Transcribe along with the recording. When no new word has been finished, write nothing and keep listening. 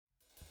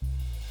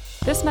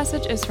This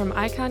message is from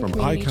Icon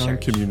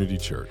Community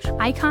Church.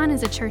 Icon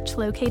is a church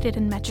located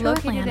in Metro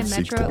Atlanta.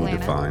 Seeks to be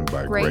defined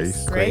by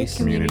grace,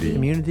 community,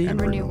 and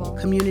renewal.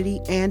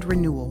 Community and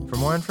renewal. For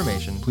more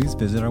information, please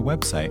visit our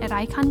website at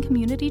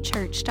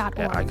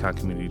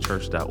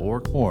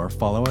iconcommunitychurch.org. Or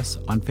follow us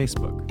on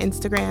Facebook,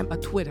 Instagram, or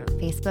Twitter.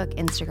 Facebook,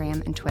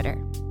 Instagram, and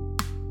Twitter.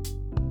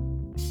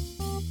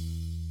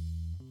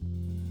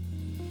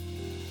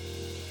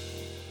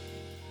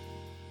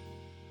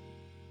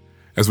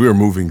 As we are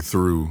moving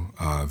through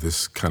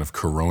this kind of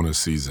Corona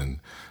season,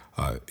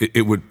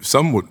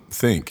 some would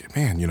think,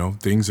 man,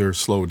 things are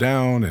slowed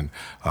down and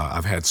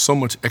I've had so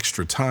much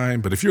extra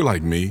time. But if you're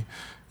like me,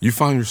 you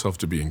find yourself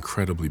to be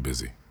incredibly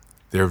busy.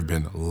 There have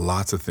been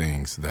lots of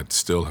things that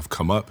still have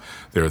come up.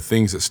 There are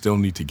things that still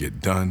need to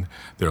get done.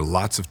 There are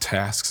lots of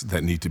tasks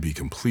that need to be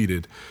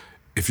completed.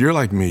 If you're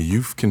like me,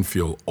 you can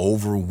feel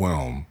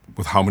overwhelmed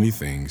with how many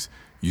things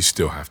you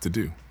still have to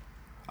do.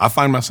 I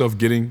find myself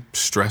getting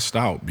stressed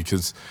out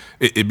because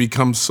it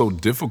becomes so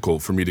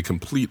difficult for me to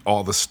complete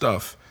all the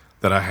stuff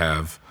that I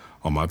have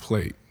on my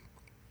plate.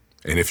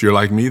 And if you're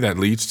like me, that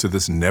leads to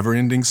this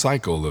never-ending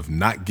cycle of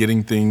not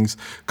getting things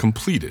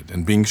completed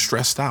and being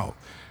stressed out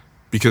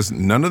because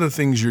none of the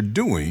things you're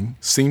doing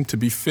seem to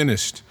be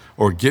finished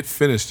or get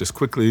finished as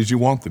quickly as you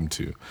want them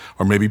to.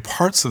 Or maybe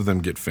parts of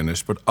them get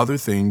finished, but other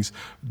things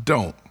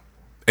don't.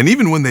 And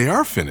even when they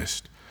are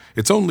finished,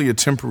 it's only a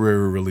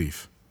temporary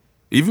relief.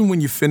 Even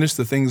when you finish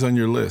the things on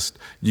your list,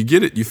 you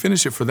get it, you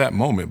finish it for that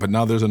moment, but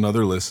now there's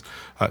another list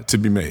to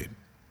be made.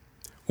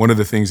 One of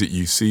the things that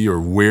you see or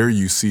where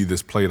you see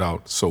this played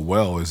out so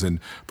well is in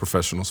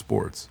professional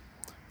sports.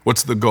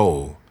 What's the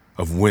goal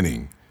of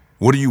winning?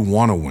 What do you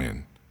want to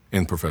win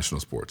in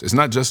professional sports? It's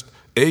not just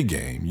a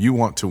game. You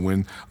want to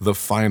win the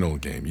final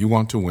game. You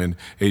want to win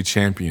a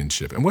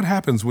championship. And what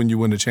happens when you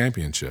win a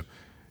championship?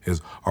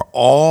 Are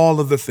all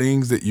of the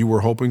things that you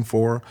were hoping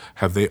for,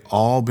 have they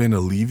all been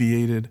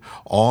alleviated?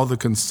 All the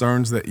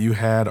concerns that you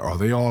had, are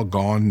they all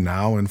gone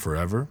now and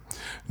forever?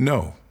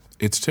 No,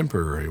 it's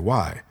temporary.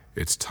 Why?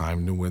 It's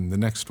time to win the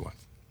next one.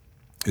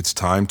 It's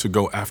time to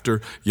go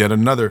after yet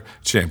another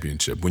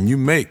championship. When you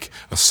make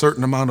a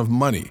certain amount of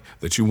money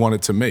that you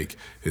wanted to make,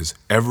 is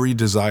every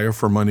desire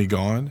for money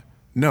gone?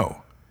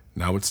 No.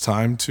 Now it's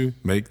time to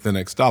make the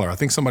next dollar. I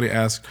think somebody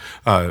asked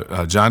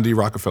John D.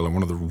 Rockefeller,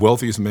 one of the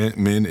wealthiest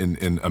men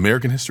in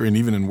American history and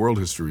even in world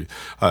history,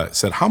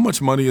 said, how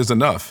much money is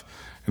enough?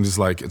 And it's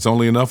like, it's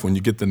only enough when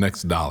you get the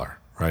next dollar,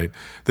 right?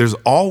 There's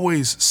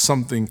always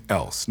something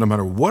else. No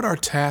matter what our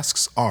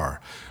tasks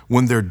are,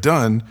 when they're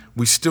done,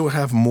 we still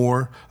have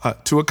more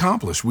to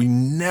accomplish. We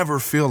never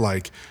feel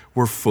like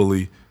we're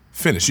fully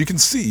finished. You can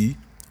see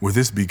where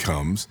this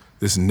becomes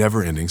this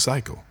never-ending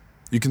cycle.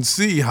 You can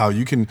see how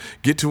you can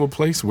get to a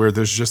place where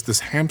there's just this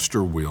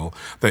hamster wheel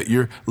that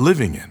you're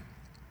living in.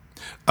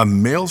 A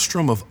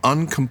maelstrom of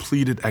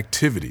uncompleted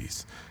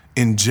activities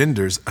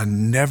engenders a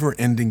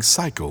never-ending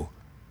cycle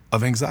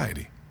of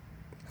anxiety.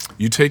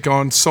 You take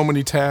on so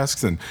many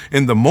tasks, and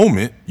in the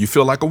moment, you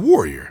feel like a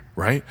warrior,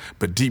 right?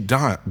 But deep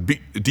down,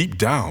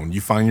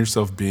 you find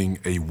yourself being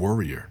a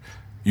worrier.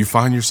 You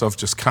find yourself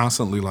just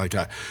constantly like,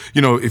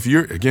 if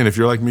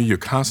you're like me, you're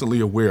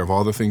constantly aware of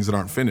all the things that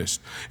aren't finished.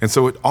 And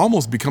so it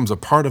almost becomes a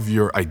part of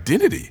your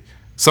identity.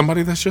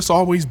 Somebody that's just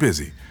always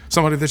busy.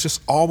 Somebody that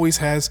just always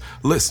has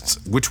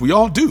lists, which we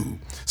all do.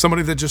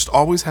 Somebody that just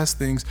always has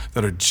things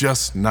that are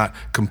just not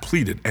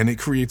completed. And it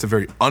creates a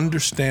very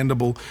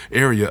understandable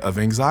area of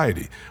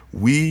anxiety.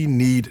 We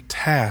need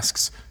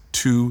tasks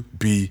to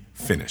be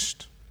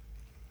finished.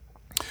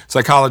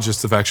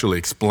 Psychologists have actually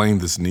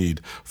explained this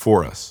need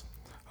for us.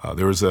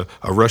 There was a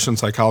Russian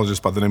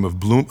psychologist by the name of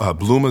Bluma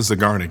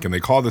Zygarnik, and they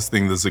call this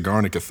thing the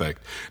Zygarnik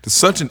effect. It's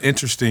such an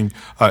interesting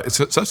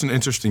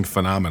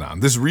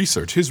phenomenon. His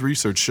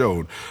research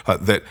showed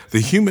that the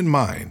human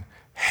mind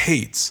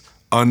hates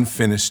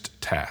unfinished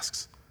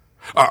tasks.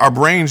 Our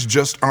brains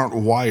just aren't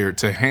wired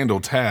to handle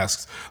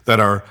tasks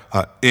that are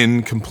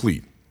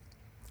incomplete.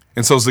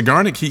 And so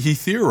Zygarnik, he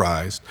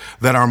theorized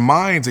that our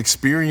minds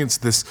experience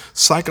this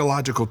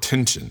psychological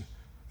tension.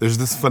 There's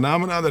this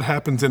phenomena that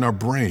happens in our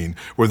brain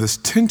where this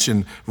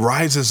tension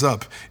rises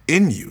up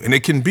in you. And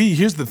it can be,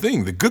 here's the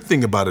thing, the good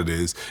thing about it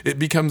is it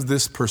becomes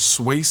this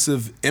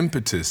persuasive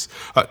impetus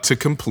to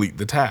complete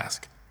the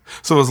task.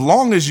 So as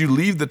long as you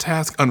leave the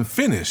task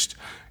unfinished,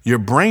 your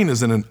brain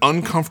is in an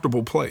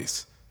uncomfortable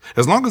place.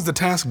 As long as the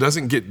task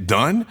doesn't get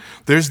done,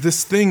 there's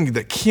this thing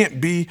that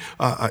can't be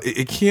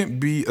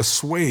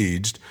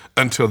assuaged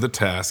until the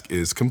task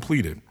is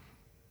completed.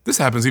 This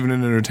happens even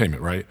in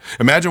entertainment, right?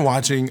 Imagine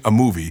watching a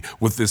movie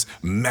with this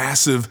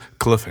massive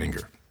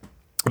cliffhanger.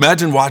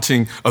 Imagine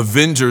watching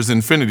Avengers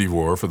Infinity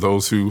War, for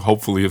those who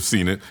hopefully have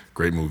seen it,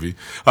 great movie.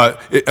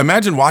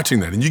 Imagine watching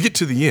that and you get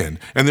to the end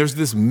and there's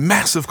this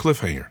massive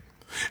cliffhanger.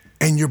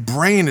 And your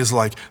brain is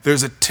like,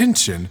 there's a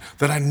tension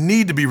that I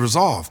need to be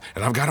resolved.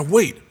 And I've got to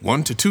wait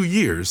 1 to 2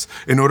 years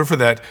in order for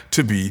that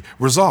to be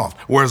resolved.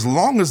 Where as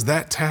long as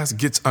that task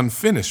gets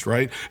unfinished,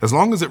 right? As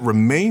long as it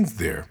remains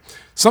there,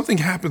 something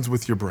happens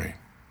with your brain.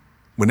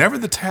 Whenever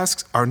the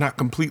tasks are not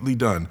completely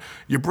done,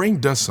 your brain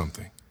does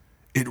something.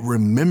 It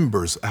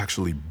remembers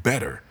actually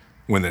better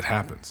when it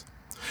happens.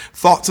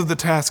 Thoughts of the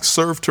task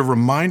serve to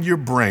remind your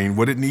brain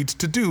what it needs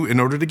to do in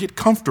order to get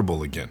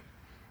comfortable again.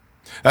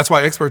 That's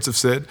why experts have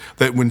said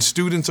that when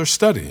students are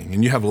studying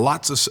and you have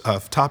lots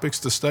of topics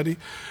to study,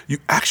 you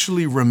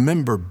actually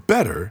remember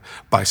better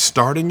by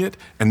starting it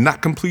and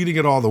not completing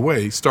it all the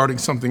way, starting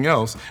something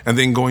else, and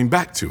then going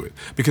back to it.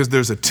 Because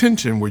there's a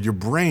tension where your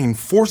brain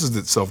forces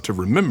itself to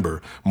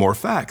remember more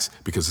facts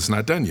because it's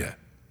not done yet.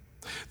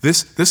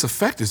 This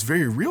effect is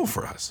very real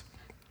for us.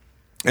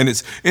 And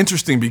it's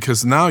interesting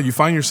because now you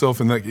find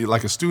yourself in that,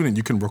 like a student,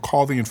 you can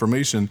recall the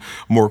information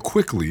more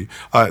quickly.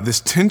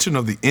 This tension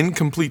of the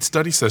incomplete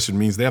study session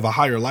means they have a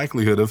higher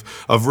likelihood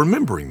of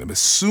remembering them. As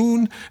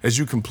soon as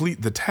you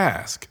complete the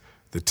task,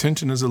 the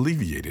tension is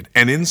alleviated.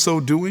 And in so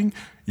doing,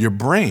 your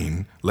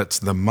brain lets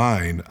the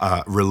mind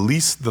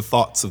release the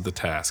thoughts of the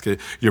task.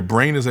 Your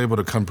brain is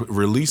able to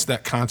release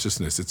that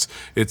consciousness.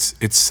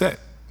 It's set.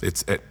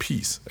 It's at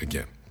peace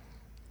again.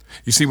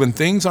 You see, when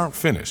things aren't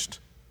finished,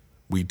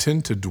 we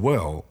tend to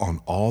dwell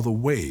on all the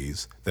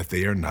ways that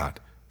they are not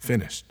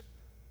finished.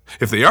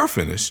 If they are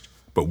finished,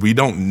 but we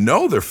don't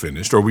know they're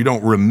finished or we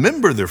don't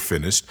remember they're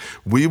finished,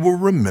 we will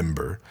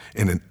remember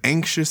in an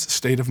anxious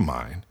state of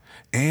mind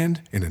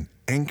and in an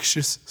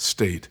anxious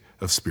state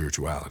of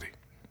spirituality.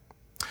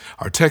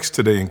 Our text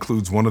today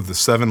includes one of the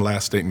 7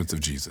 last statements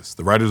of Jesus.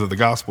 The writers of the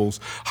Gospels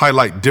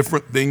highlight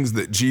different things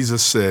that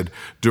Jesus said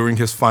during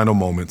his final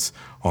moments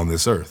on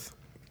this earth.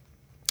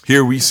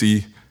 Here we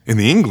see in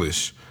the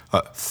English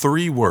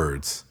 3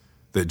 words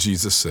that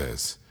Jesus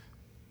says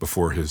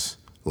before his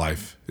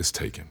life is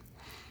taken.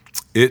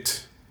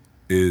 It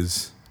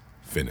is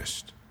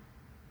finished.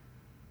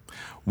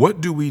 What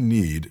do we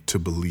need to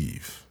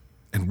believe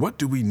and what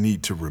do we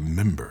need to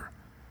remember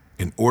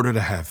in order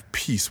to have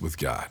peace with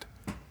God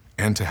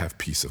and to have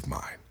peace of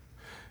mind?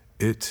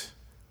 It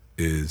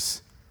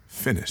is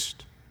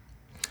finished.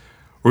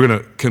 We're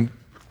going to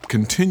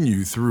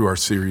continue through our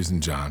series in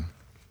John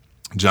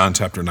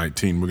chapter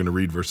 19, we're going to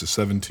read verses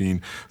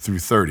 17 through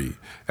 30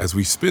 as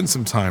we spend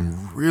some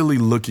time really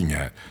looking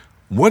at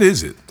what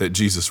is it that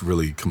Jesus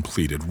really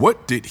completed?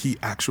 What did he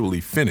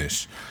actually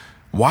finish?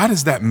 Why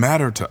does that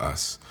matter to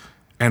us?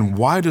 And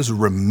why does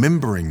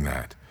remembering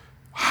that,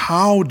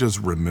 how does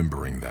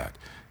remembering that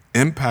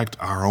impact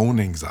our own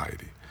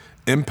anxiety,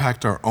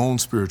 impact our own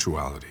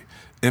spirituality,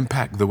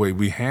 impact the way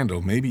we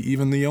handle maybe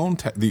even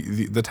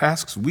the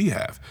tasks we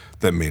have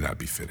that may not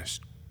be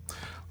finished?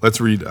 Let's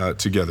read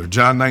together.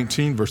 John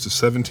 19, verses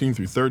 17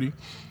 through 30.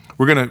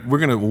 We're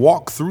gonna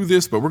walk through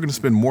this, but we're going to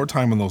spend more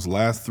time on those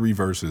last 3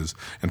 verses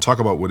and talk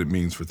about what it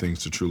means for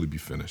things to truly be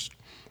finished.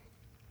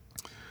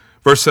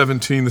 Verse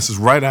 17, this is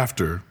right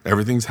after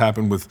everything's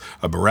happened with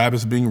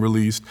Barabbas being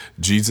released.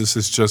 Jesus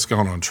has just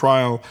gone on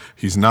trial.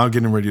 He's now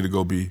getting ready to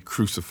go be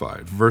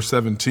crucified. Verse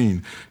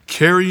 17,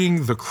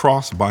 carrying the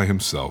cross by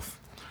himself,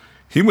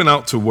 he went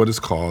out to what is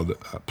called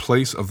a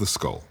place of the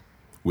skull,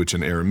 which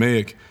in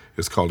Aramaic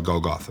is called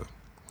Golgotha.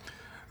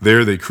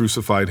 There they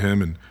crucified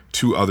him and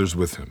 2 others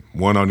with him,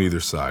 one on either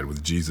side,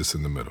 with Jesus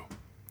in the middle.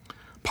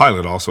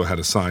 Pilate also had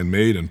a sign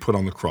made and put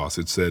on the cross.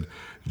 It said,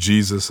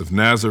 Jesus of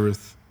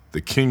Nazareth, the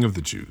King of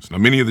the Jews. Now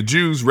many of the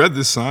Jews read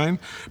this sign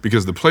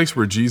because the place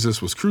where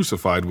Jesus was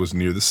crucified was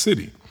near the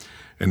city,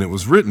 and it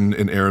was written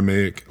in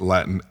Aramaic,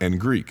 Latin,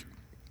 and Greek.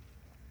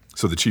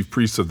 So the chief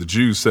priests of the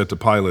Jews said to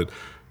Pilate,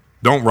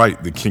 don't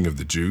write the King of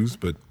the Jews,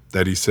 but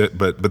that he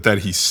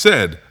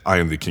said, I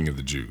am the King of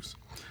the Jews.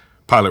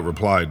 Pilate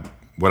replied,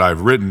 what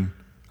I've written,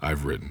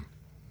 I've written.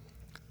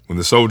 When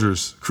the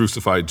soldiers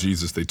crucified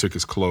Jesus, they took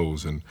his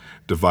clothes and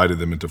divided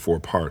them into 4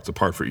 parts, a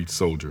part for each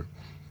soldier.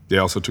 They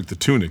also took the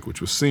tunic,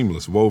 which was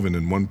seamless, woven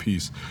in one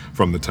piece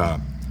from the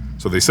top.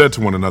 So they said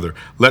to one another,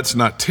 let's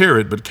not tear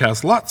it, but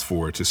cast lots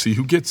for it to see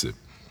who gets it.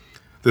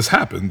 This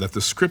happened that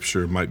the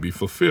scripture might be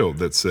fulfilled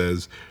that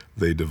says,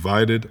 they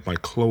divided my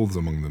clothes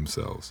among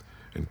themselves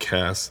and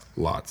cast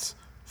lots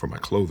for my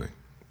clothing.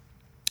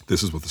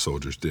 This is what the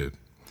soldiers did.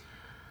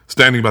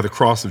 Standing by the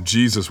cross of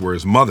Jesus were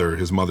his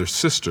mother's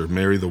sister,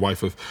 Mary, the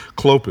wife of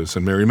Clopas,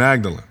 and Mary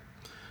Magdalene.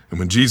 And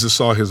when Jesus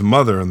saw his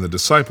mother and the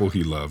disciple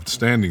he loved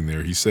standing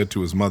there, he said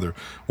to his mother,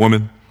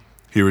 woman,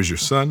 here is your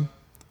son.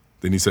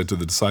 Then he said to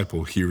the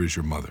disciple, here is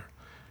your mother.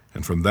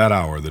 And from that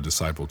hour, the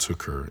disciple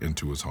took her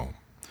into his home.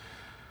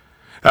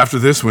 After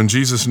this, when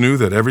Jesus knew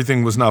that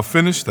everything was now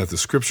finished, that the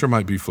scripture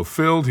might be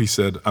fulfilled, he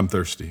said, I'm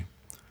thirsty.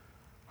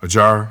 A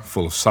jar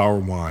full of sour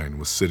wine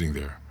was sitting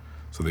there.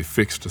 So they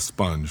fixed a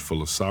sponge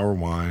full of sour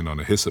wine on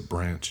a hyssop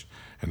branch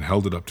and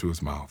held it up to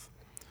his mouth.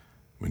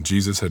 When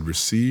Jesus had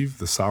received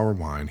the sour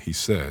wine, he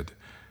said,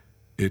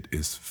 it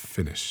is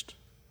finished.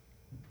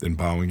 Then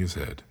bowing his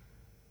head,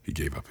 he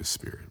gave up his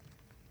spirit.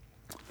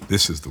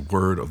 This is the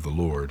word of the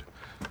Lord.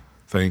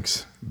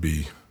 Thanks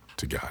be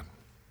to God.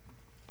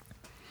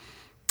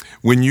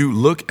 When you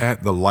look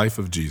at the life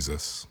of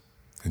Jesus,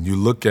 and you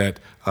look at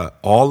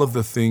all of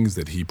the things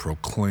that he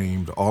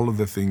proclaimed, all of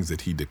the things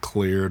that he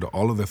declared,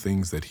 all of the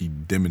things that he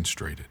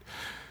demonstrated,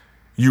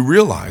 you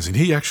realize, and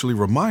he actually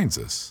reminds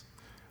us,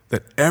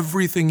 that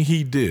everything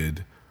he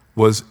did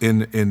was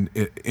in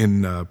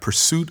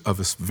pursuit of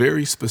a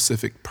very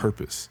specific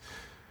purpose.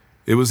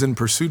 It was in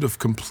pursuit of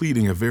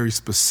completing a very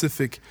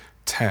specific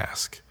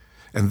task.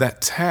 And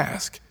that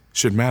task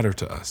should matter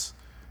to us.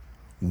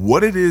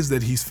 What it is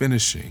that he's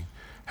finishing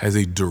has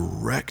a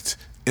direct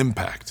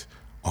impact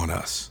on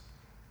us,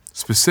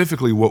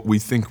 specifically what we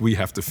think we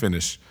have to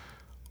finish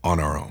on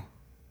our own.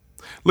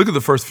 Look at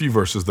the first few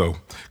verses, though,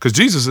 because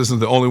Jesus isn't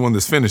the only one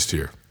that's finished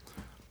here.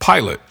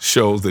 Pilate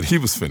shows that he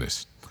was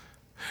finished.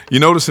 You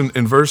notice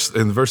in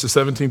verses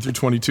 17 through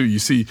 22, you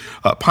see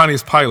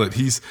Pontius Pilate,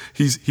 he's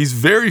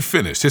very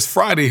finished. His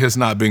Friday has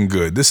not been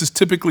good. This is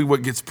typically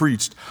what gets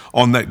preached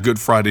on that Good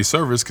Friday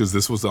service, because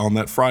this was on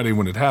that Friday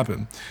when it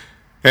happened.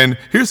 And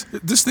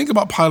just think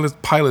about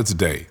Pilate's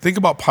day. Think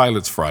about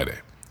Pilate's Friday.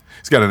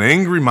 He's got an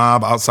angry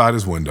mob outside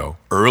his window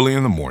early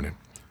in the morning,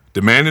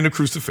 demanding a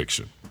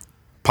crucifixion.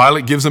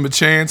 Pilate gives him a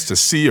chance to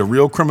see a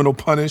real criminal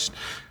punished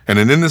and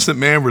an innocent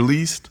man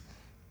released.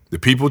 The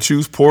people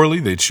choose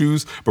poorly. They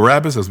choose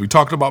Barabbas, as we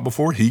talked about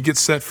before. He gets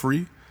set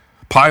free.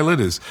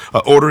 Pilate is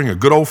ordering a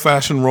good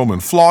old-fashioned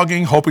Roman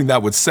flogging, hoping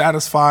that would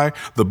satisfy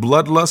the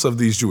bloodlust of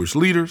these Jewish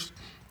leaders.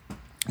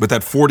 But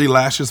that 40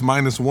 lashes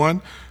minus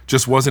one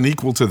just wasn't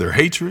equal to their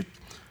hatred.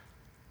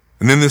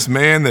 And then this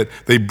man that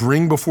they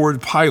bring before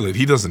Pilate,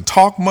 he doesn't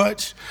talk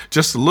much,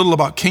 just a little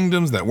about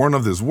kingdoms that weren't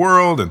of this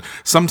world and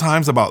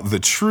sometimes about the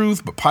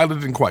truth, but Pilate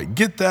didn't quite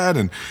get that.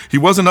 And he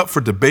wasn't up for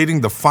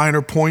debating the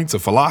finer points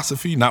of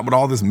philosophy, not with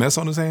all this mess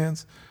on his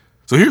hands.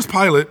 So here's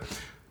Pilate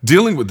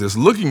dealing with this,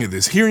 looking at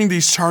this, hearing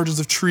these charges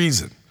of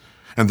treason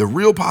and the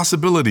real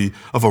possibility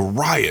of a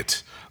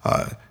riot.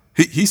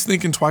 He's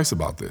thinking twice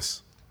about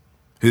this.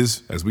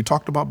 As we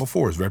talked about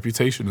before, his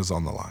reputation is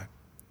on the line.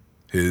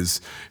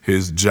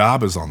 His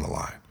job is on the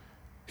line.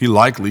 He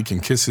likely can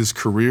kiss his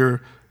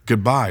career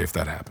goodbye if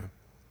that happened.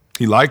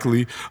 He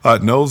likely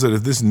knows that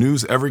if this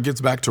news ever gets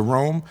back to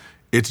Rome,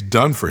 it's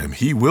done for him.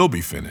 He will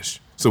be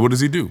finished. So what does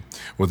he do?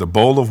 With a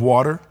bowl of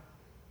water,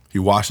 he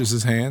washes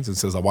his hands and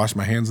says, I wash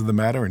my hands of the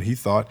matter. And he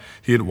thought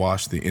he had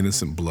washed the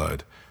innocent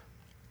blood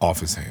off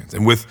his hands.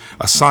 And with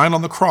a sign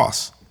on the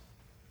cross,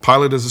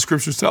 Pilate, as the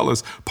scriptures tell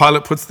us,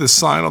 Pilate puts this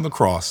sign on the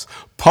cross,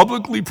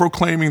 publicly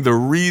proclaiming the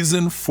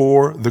reason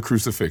for the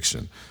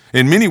crucifixion.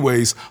 In many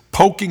ways,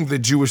 poking the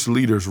Jewish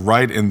leaders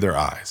right in their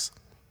eyes.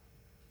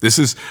 This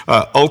is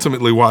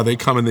ultimately why they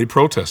come and they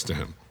protest to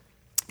him.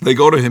 They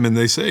go to him and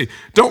they say,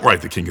 don't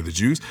write the King of the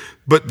Jews,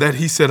 but that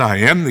he said, I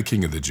am the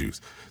King of the Jews.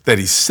 That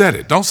he said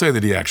it. Don't say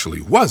that he actually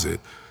was it.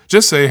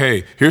 Just say,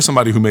 hey, here's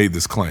somebody who made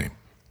this claim.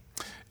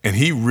 And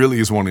he really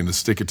is wanting to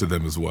stick it to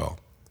them as well.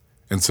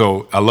 And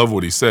so I love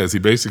what he says. He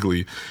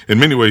basically, in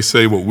many ways,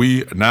 say what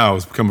we now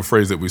has become a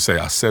phrase that we say,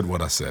 I said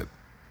what I said.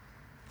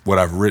 What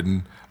I've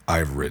written,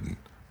 I've written.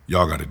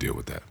 Y'all got to deal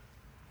with that.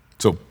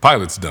 So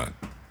Pilate's done.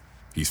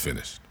 He's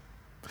finished.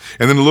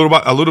 And then a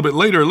little bit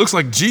later, it looks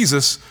like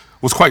Jesus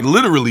was quite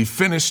literally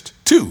finished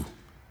too.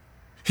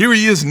 Here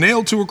he is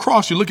nailed to a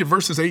cross. You look at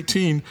verses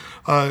 18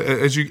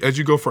 as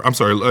you go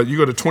you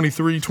go to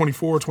 23,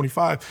 24,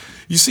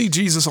 25. You see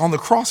Jesus on the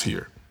cross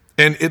here.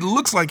 And it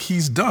looks like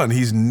he's done.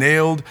 He's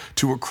nailed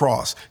to a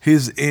cross.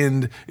 His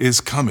end is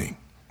coming.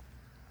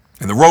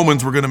 And the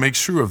Romans were going to make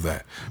sure of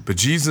that. But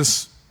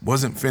Jesus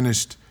wasn't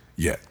finished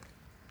yet.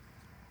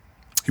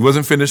 He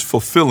wasn't finished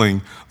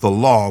fulfilling the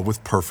law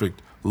with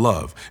perfect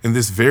love. In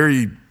this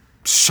very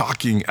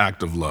shocking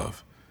act of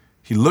love,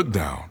 he looked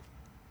down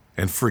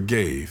and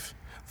forgave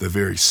the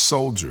very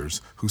soldiers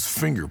whose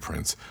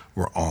fingerprints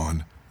were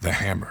on the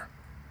hammer.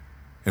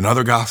 In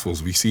other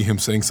Gospels, we see him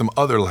saying some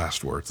other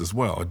last words as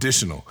well,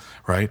 additional,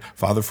 right?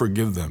 Father,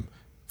 forgive them,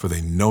 for they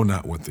know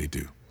not what they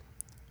do.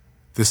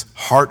 This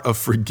heart of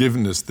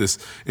forgiveness, this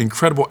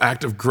incredible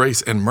act of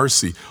grace and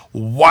mercy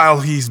while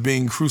he's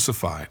being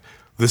crucified.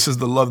 This is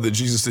the love that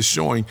Jesus is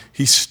showing.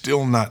 He's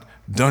still not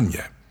done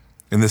yet.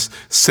 In this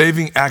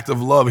saving act of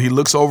love, he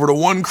looks over to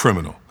one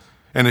criminal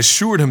and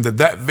assured him that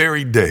that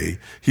very day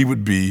he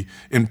would be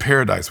in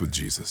paradise with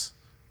Jesus.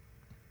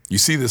 You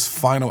see this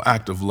final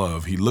act of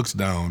love. He looks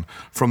down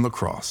from the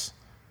cross,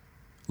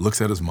 looks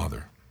at his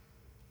mother.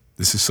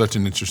 This is such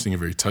an interesting and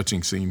very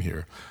touching scene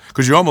here.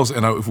 Because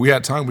if we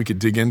had time, we could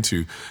dig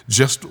into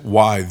just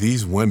why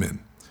these women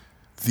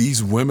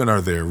are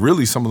there,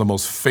 really some of the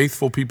most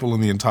faithful people in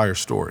the entire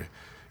story.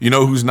 You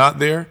know who's not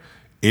there?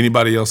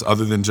 Anybody else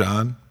other than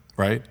John,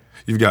 right?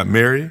 You've got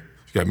Mary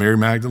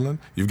Magdalene,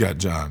 you've got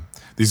John.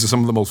 These are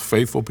some of the most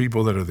faithful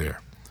people that are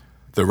there.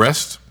 The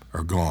rest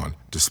are gone,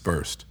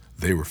 dispersed.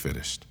 They were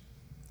finished.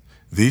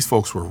 These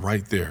folks were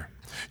right there.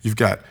 You've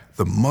got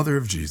the mother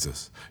of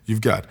Jesus.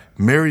 You've got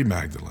Mary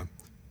Magdalene.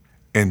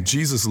 And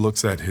Jesus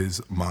looks at his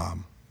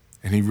mom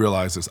and he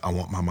realizes, I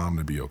want my mom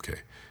to be okay.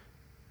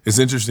 It's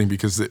interesting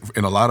because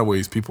in a lot of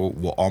ways, people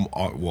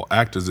will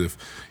act as if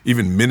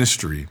even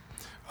ministry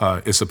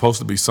is supposed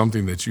to be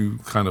something that you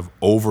kind of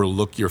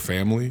overlook your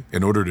family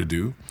in order to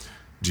do.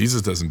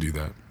 Jesus doesn't do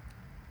that.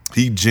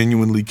 He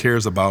genuinely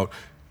cares about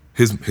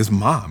his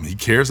mom. He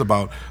cares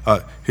about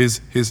his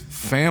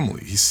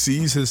family. He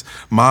sees his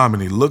mom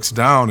and he looks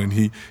down and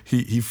he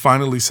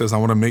finally says, I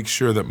want to make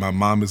sure that my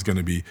mom is going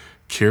to be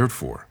cared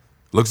for.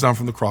 looks down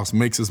from the cross,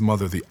 makes his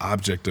mother the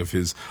object of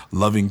his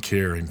loving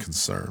care and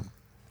concern.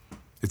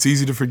 It's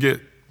easy to forget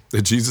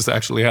that Jesus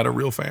actually had a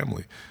real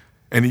family,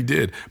 and he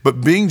did.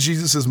 But being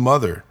Jesus'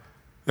 mother,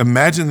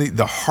 imagine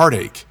the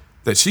heartache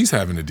that she's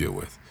having to deal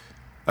with.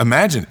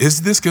 Imagine,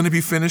 is this going to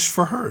be finished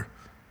for her?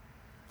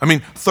 I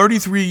mean,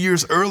 33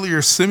 years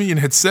earlier, Simeon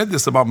had said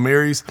this about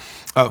Mary's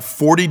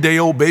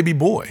 40-day-old baby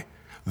boy.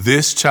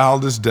 This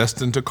child is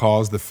destined to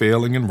cause the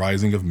failing and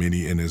rising of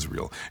many in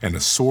Israel, and a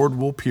sword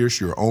will pierce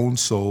your own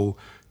soul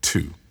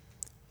too.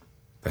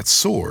 That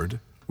sword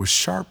was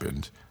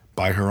sharpened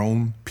by her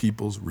own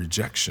people's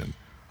rejection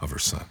of her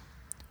son.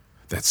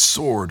 That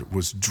sword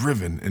was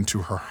driven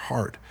into her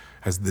heart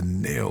as the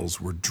nails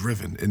were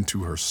driven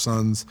into her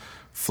son's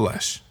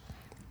flesh.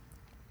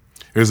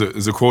 There's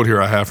a quote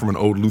here I have from an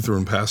old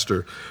Lutheran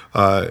pastor,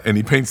 and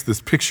he paints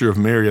this picture of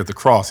Mary at the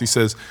cross. He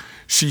says,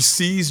 she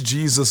sees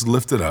Jesus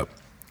lifted up,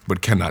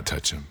 but cannot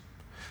touch him,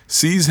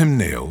 sees him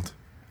nailed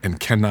and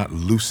cannot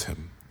loose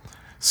him,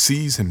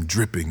 sees him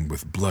dripping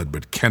with blood,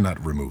 but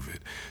cannot remove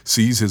it,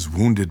 sees his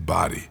wounded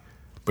body,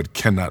 but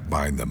cannot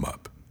bind them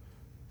up.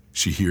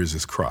 She hears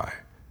his cry,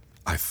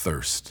 I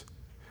thirst,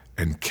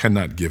 and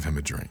cannot give him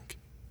a drink.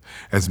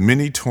 As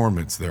many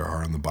torments there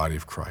are in the body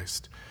of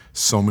Christ,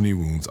 so many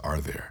wounds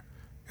are there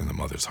in the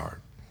mother's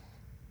heart.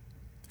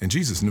 And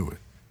Jesus knew it.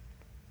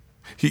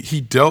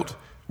 He dealt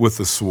with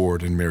the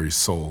sword in Mary's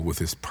soul with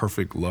his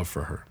perfect love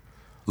for her.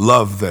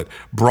 Love that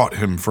brought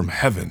him from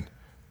heaven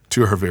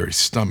to her very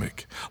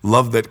stomach.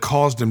 Love that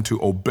caused him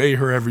to obey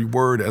her every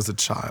word as a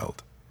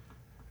child.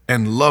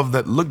 And love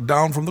that looked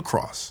down from the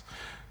cross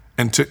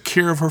and took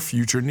care of her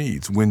future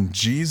needs. When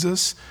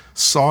Jesus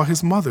saw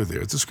his mother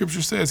there, as the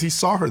scripture says, he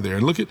saw her there.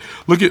 And look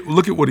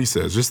at what he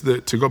says, just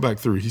to go back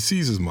through. He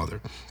sees his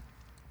mother.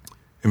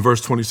 In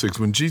verse 26,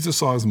 when Jesus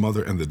saw his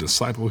mother and the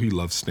disciple he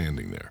loved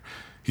standing there,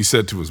 he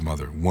said to his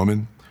mother,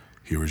 woman,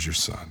 here is your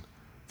son.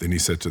 Then he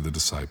said to the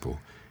disciple,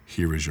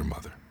 here is your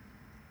mother.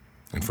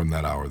 And from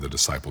that hour, the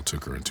disciple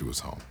took her into his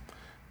home.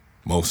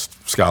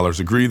 Most scholars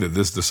agree that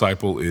this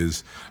disciple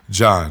is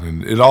John.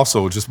 And it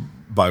also, just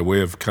by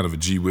way of kind of a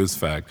gee whiz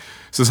fact,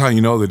 this is how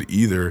you know that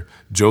either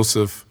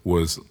Joseph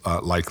was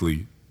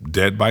likely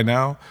dead by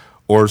now,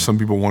 or some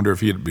people wonder if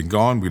he had been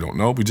gone. We don't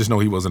know. We just know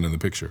he wasn't in the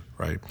picture,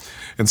 right?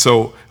 And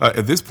so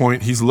at this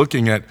point, he's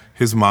looking at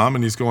his mom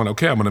and he's going,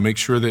 okay, I'm going to make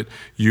sure that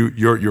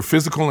your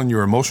physical and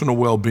your emotional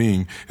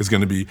well-being is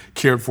going to be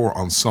cared for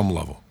on some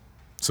level.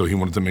 So he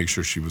wanted to make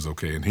sure she was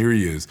okay. And here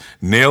he is,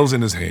 nails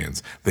in his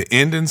hands, the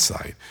end in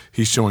sight.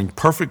 He's showing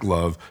perfect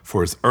love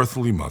for his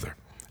earthly mother.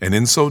 And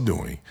in so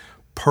doing,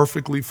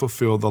 perfectly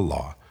fulfilled the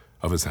law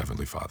of his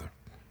heavenly Father.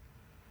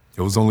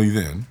 It was only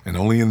then, and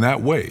only in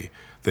that way,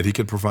 that he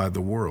could provide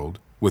the world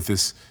with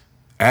this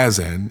as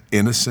an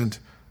innocent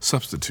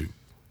substitute.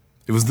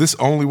 It was this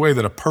only way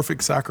that a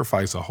perfect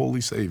sacrifice, a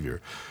holy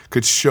Savior,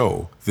 could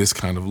show this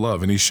kind of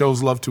love. And he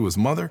shows love to his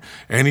mother,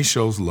 and he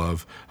shows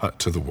love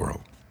to the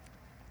world.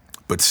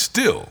 But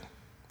still,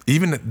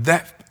 even at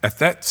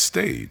that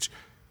stage,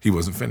 he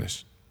wasn't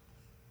finished.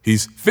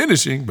 He's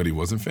finishing, but he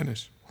wasn't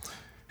finished.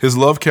 His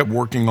love kept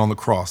working on the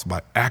cross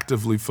by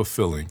actively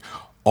fulfilling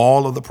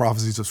all of the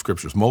prophecies of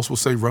scriptures. Most will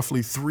say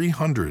roughly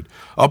 300,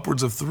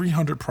 upwards of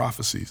 300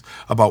 prophecies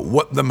about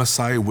what the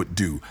Messiah would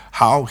do,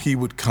 how he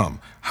would come,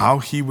 how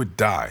he would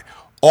die.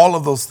 All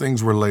of those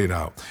things were laid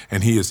out,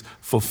 and he is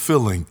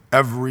fulfilling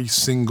every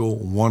single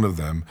one of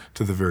them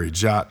to the very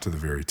jot, to the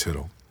very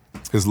tittle.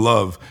 His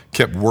love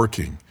kept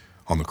working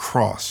on the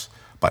cross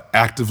by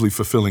actively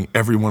fulfilling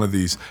every one of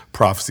these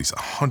prophecies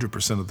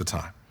 100% of the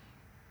time.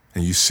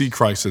 And you see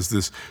Christ as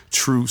this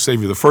true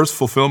Savior. The first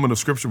fulfillment of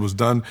Scripture was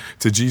done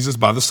to Jesus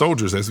by the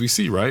soldiers, as we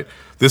see, right?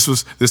 This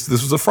was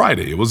a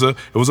Friday. It was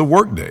a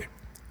work day.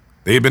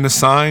 They had been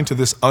assigned to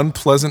this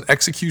unpleasant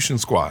execution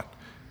squad.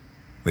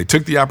 They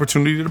took the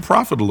opportunity to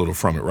profit a little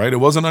from it, right? It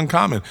wasn't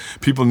uncommon.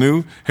 People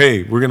knew,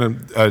 hey, we're going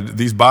to,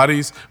 these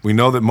bodies, we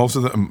know that most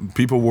of the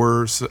people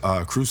were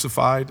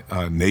crucified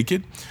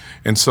naked.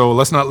 And so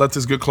let's not let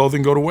this good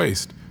clothing go to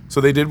waste. So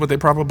they did what they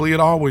probably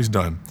had always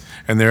done.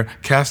 And they're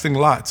casting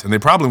lots. And they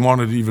probably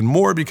wanted it even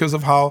more because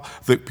of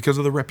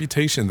the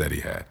reputation that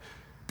he had.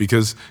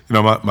 Because,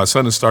 my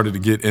son has started to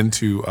get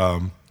into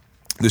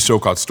this show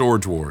called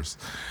Storage Wars.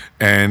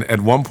 And at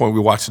one point, we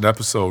watched an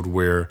episode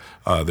where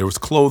there was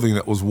clothing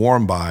that was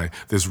worn by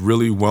this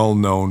really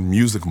well-known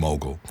music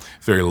mogul,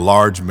 very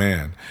large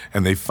man.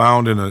 And they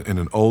found in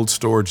an old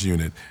storage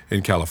unit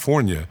in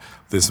California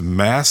this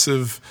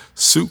massive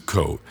suit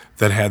coat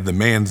that had the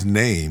man's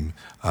name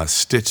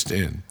stitched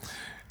in.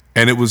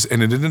 And it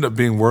ended up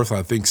being worth,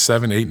 I think,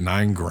 $7, $8,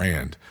 $9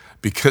 grand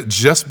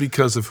just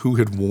because of who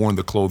had worn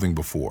the clothing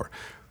before.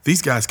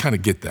 These guys kind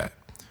of get that.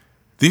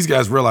 These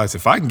guys realize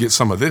if I can get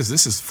some of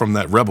this is from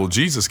that rebel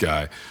Jesus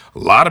guy. A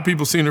lot of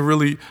people seem to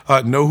really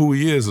know who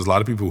he is. There's a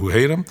lot of people who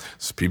hate him.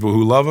 There's people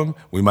who love him.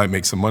 We might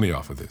make some money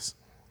off of this.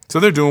 So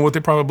they're doing what they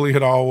probably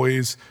had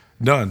always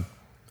done.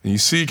 And you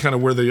see kind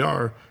of where they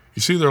are.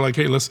 You see they're like,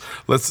 hey, let's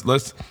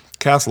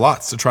cast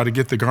lots to try to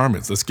get the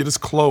garments. Let's get his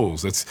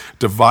clothes. Let's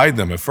divide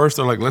them. At first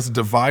they're like, let's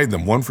divide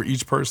them, one for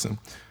each person.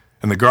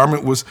 And the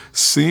garment was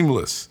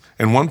seamless.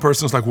 And one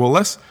person was like, well,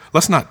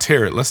 let's not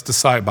tear it. Let's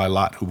decide by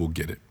lot who will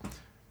get it.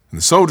 And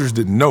the soldiers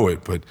didn't know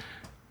it, but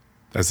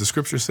as the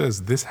scripture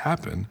says, this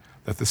happened,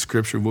 that the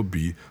scripture will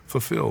be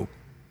fulfilled.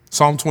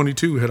 Psalm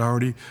 22 had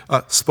already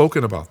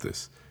spoken about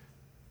this.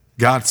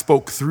 God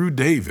spoke through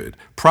David,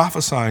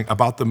 prophesying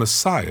about the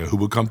Messiah who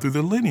would come through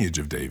the lineage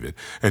of David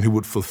and who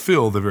would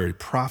fulfill the very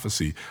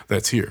prophecy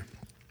that's here.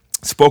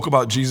 Spoke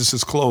about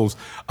Jesus' clothes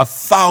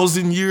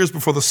 1,000 years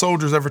before the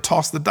soldiers ever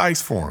tossed the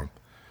dice for him.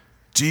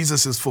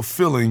 Jesus is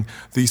fulfilling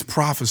these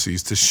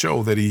prophecies to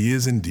show that he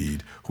is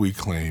indeed who he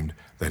claimed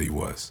that he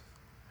was.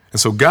 And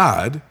so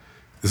God,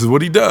 this is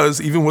what he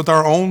does, even with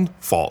our own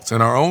faults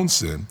and our own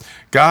sin.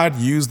 God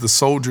used the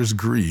soldiers'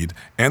 greed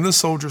and the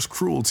soldiers'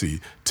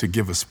 cruelty to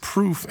give us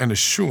proof and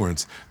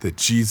assurance that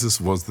Jesus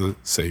was the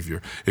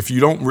Savior. If you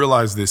don't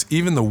realize this,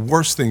 even the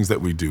worst things that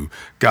we do,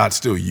 God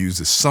still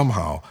uses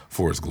somehow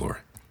for his glory.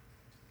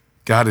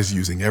 God is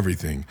using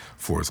everything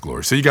for his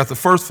glory. So you got the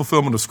first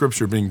fulfillment of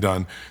Scripture being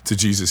done to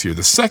Jesus here.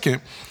 The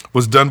second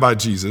was done by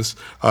Jesus,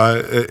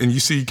 and you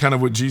see kind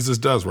of what Jesus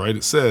does, right?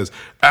 It says,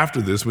 after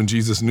this, when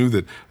Jesus knew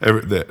that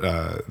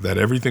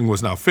everything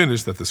was now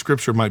finished, that the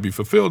Scripture might be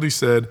fulfilled, he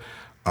said,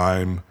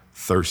 I'm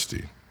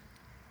thirsty.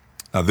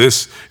 Now,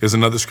 this is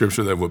another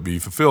scripture that would be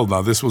fulfilled.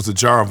 Now, this was a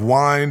jar of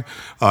wine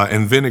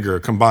and vinegar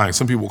combined.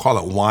 Some people call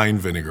it wine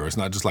vinegar. It's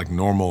not just like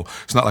normal.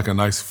 It's not like a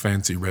nice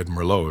fancy red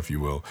Merlot, if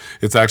you will.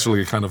 It's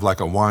actually kind of like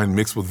a wine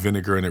mixed with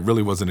vinegar, and it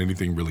really wasn't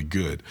anything really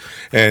good.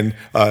 And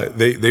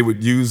they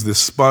would use this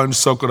sponge,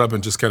 soak it up,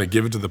 and just kind of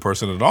give it to the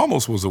person. It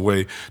almost was a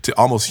way to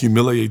almost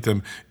humiliate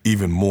them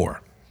even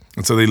more.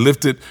 And so they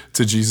lifted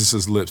to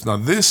Jesus' lips. Now,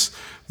 this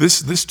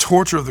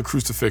torture of the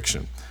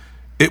crucifixion,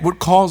 it would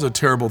cause a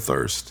terrible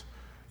thirst.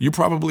 You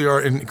probably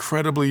are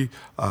incredibly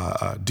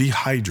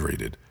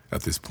dehydrated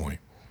at this point.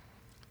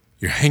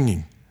 You're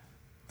hanging.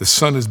 The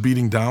sun is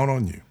beating down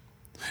on you.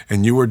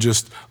 And you are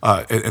just,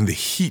 and the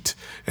heat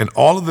and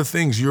all of the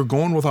things, you're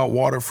going without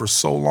water for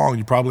so long.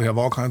 You probably have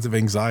all kinds of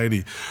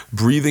anxiety,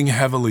 breathing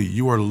heavily.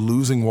 You are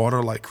losing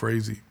water like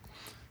crazy.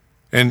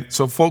 And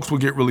so folks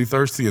would get really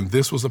thirsty, and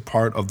this was a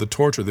part of the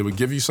torture. They would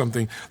give you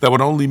something that would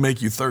only make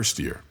you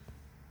thirstier.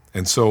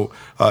 And so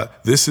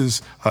this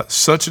is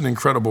such an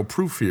incredible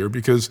proof here,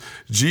 because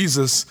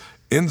Jesus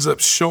ends up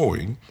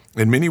showing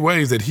in many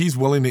ways that he's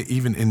willing to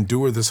even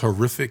endure this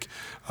horrific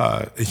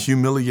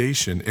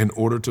humiliation in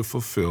order to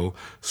fulfill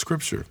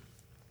Scripture.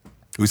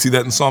 We see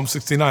that in Psalm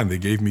 69. They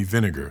gave me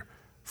vinegar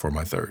for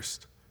my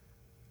thirst.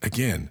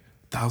 Again,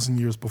 1,000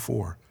 years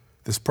before,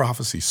 this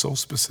prophecy so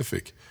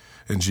specific.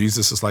 And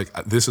Jesus is like,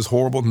 this is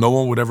horrible. No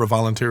one would ever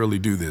voluntarily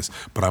do this,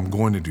 but I'm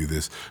going to do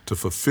this to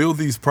fulfill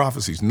these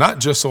prophecies, not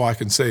just so I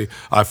can say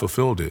I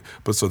fulfilled it,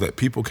 but so that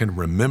people can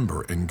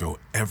remember and go,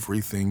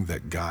 everything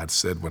that God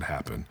said would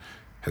happen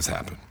has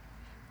happened.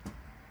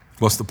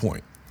 What's the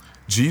point?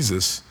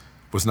 Jesus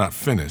was not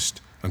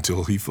finished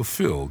until he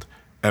fulfilled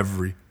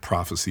every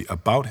prophecy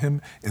about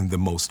him in the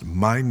most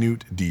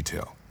minute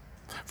detail,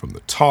 from the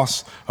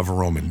toss of a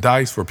Roman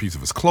dice for a piece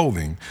of his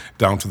clothing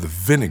down to the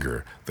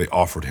vinegar they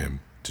offered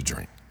him to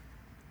drink.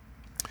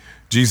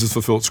 Jesus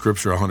fulfilled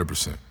Scripture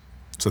 100%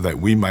 so that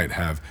we might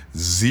have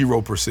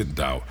 0%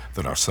 doubt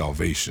that our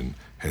salvation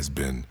has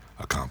been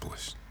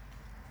accomplished.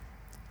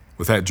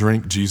 With that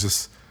drink,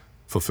 Jesus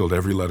fulfilled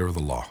every letter of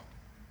the law,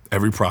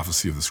 every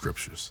prophecy of the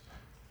Scriptures.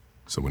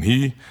 So when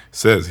he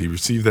says he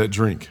received that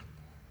drink,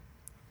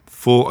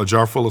 a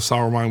jar full of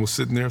sour wine was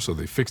sitting there, so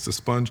they fixed a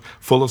sponge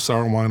full of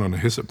sour wine on a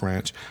hyssop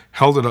branch,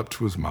 held it up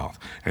to his mouth.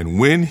 And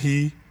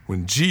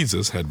when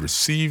Jesus had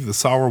received the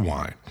sour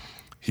wine,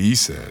 he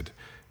said,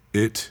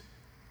 it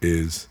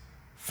is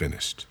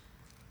finished.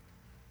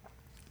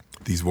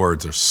 These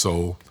words are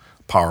so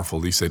powerful.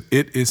 He said,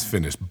 it is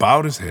finished,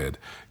 bowed his head,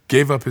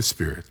 gave up his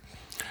spirit.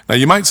 Now,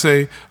 you might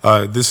say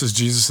this is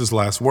Jesus'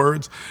 last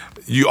words.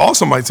 You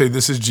also might say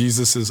this is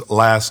Jesus'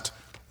 last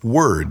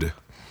word,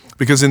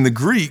 because in the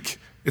Greek,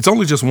 it's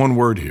only just one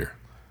word here.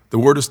 The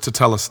word is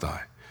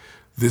tetelestai.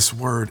 This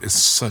word is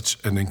such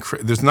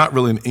there's not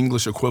really an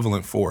English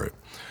equivalent for it.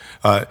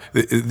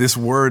 This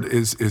word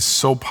is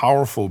so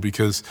powerful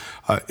because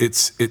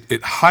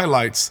it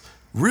highlights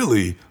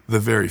really the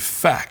very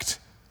fact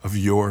of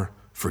your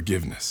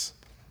forgiveness.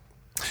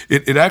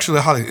 It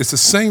actually highlights, it's the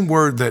same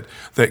word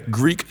that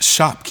Greek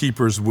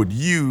shopkeepers would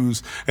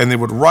use, and they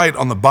would write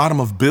on the bottom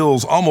of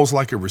bills almost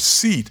like a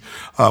receipt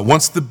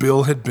once the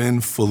bill had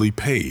been fully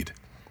paid.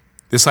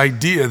 This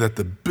idea that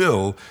the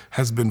bill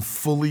has been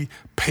fully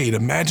paid.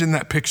 Imagine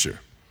that picture.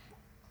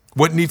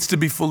 What needs to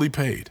be fully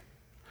paid?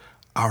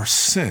 Our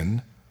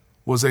sin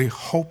was a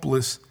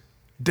hopeless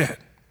debt.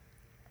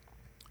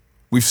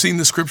 We've seen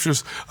the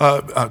Scriptures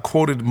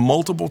quoted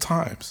multiple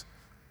times.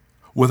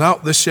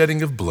 Without the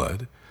shedding of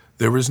blood,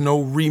 there is no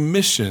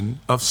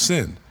remission of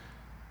sin.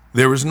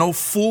 There is no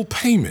full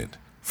payment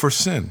for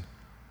sin.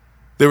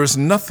 There is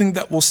nothing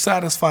that will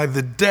satisfy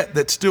the debt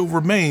that still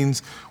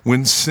remains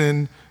when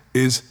sin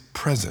is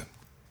present.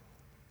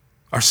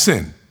 Our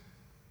sin,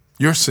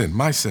 your sin,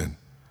 my sin,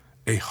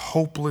 a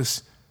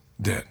hopeless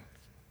debt.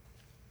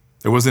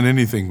 There wasn't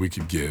anything we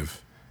could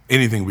give,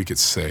 anything we could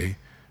say.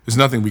 There's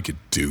nothing we could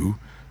do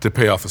to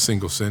pay off a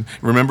single sin.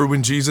 Remember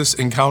when Jesus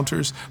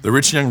encounters the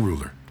rich young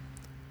ruler?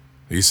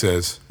 He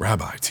says,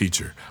 Rabbi,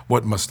 teacher,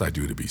 what must I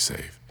do to be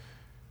saved?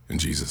 And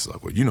Jesus is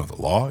like, well, you know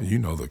the law, you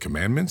know the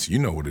commandments, you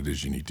know what it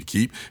is you need to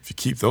keep. If you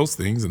keep those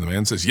things, and the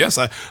man says, yes,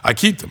 I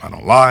keep them. I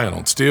don't lie, I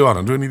don't steal, I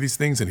don't do any of these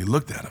things. And he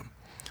looked at him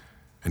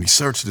and he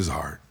searched his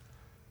heart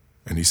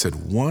and he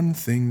said, one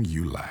thing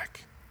you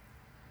lack.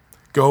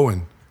 Go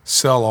and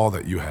sell all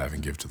that you have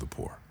and give to the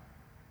poor.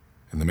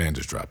 And the man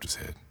just dropped his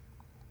head.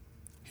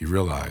 He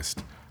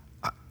realized,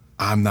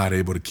 I'm not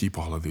able to keep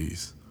all of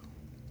these.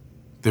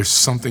 There's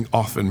something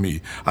off in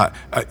me.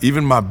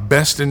 Even my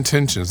best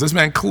intentions. This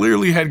man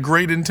clearly had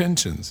great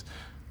intentions,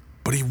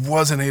 but he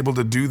wasn't able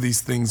to do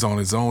these things on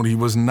his own. He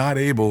was not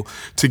able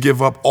to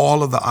give up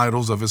all of the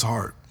idols of his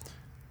heart.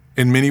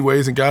 In many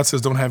ways, and God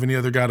says, don't have any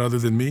other God other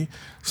than me.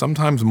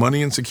 Sometimes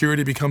money and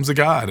security becomes a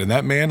God, and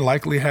that man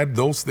likely had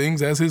those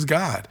things as his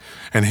God.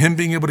 And him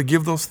being able to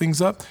give those things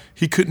up,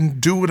 he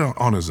couldn't do it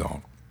on his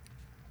own.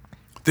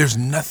 There's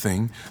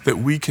nothing that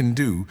we can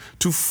do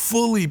to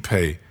fully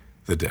pay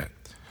the debt.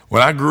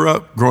 When I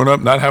growing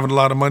up, not having a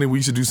lot of money, we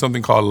used to do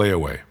something called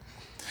layaway.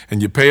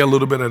 And you pay a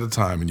little bit at a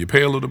time, and you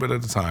pay a little bit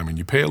at a time, and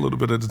you pay a little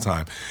bit at a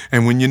time.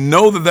 And when you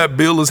know that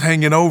bill is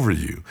hanging over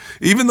you,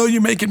 even though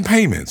you're making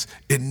payments,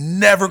 it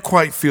never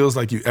quite feels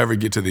like you ever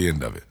get to the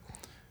end of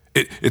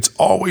it. It's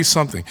always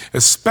something,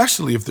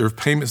 especially if there are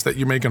payments that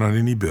you're making on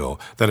any bill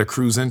that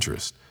accrues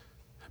interest.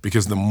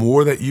 Because the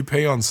more that you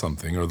pay on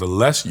something, or the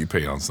less you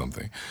pay on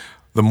something,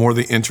 the more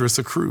the interest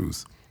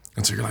accrues.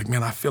 And so you're like,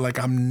 man, I feel like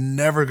I'm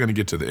never going to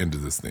get to the end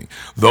of this thing.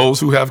 Those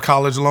who have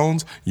college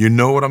loans, you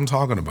know what I'm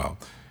talking about.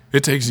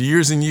 It takes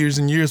years and years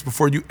and years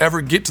before you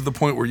ever get to the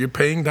point where you're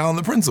paying down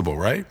the principal,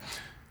 right?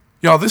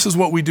 Y'all, this is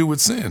what we do with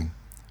sin.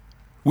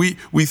 We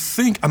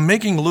think I'm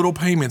making little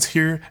payments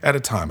here at a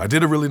time. I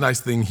did a really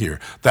nice thing here.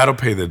 That'll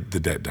pay the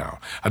debt down.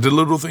 I did a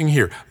little thing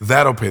here.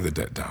 That'll pay the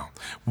debt down.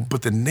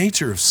 But the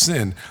nature of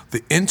sin,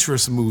 the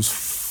interest moves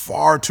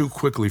far too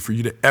quickly for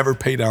you to ever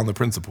pay down the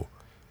principal.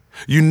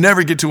 You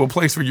never get to a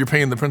place where you're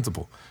paying the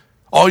principal.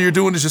 All you're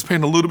doing is just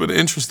paying a little bit of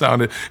interest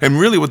on it. And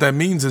really what that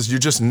means is you're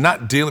just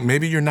not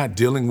maybe you're not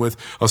dealing with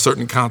a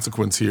certain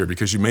consequence here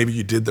because maybe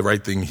you did the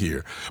right thing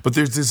here. But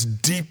there's this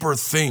deeper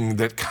thing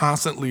that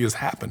constantly is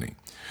happening.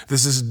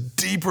 There's this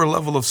deeper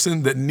level of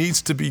sin that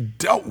needs to be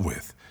dealt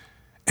with.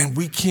 And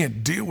we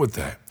can't deal with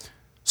that.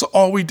 So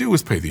all we do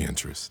is pay the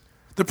interest.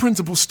 The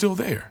principal's still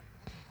there.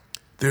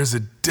 There's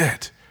a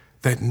debt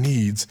that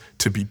needs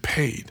to be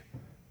paid.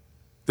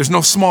 There's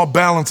no small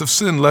balance of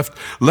sin left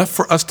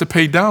for us to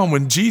pay down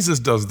when Jesus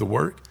does the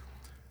work.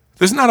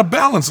 There's not a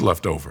balance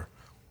left over.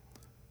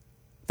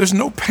 There's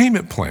no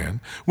payment plan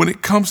when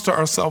it comes to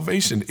our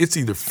salvation. It's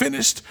either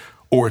finished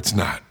or it's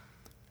not.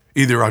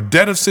 Either our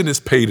debt of sin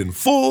is paid in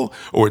full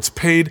or it's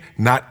paid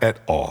not at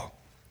all.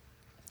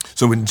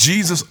 So when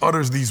Jesus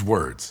utters these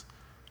words,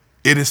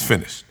 it is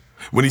finished.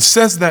 When he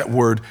says that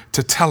word,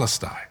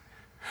 tetelestai,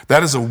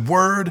 that is a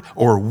word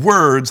or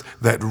words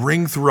that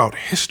ring throughout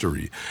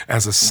history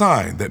as a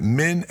sign that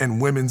men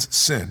and women's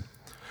sin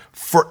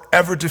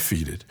forever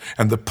defeated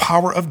and the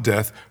power of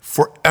death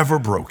forever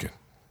broken.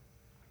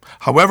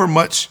 However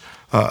much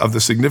of the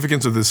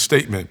significance of this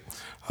statement,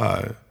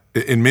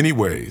 in many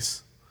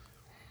ways,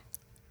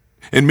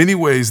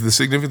 the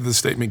significance of the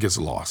statement gets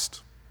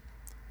lost.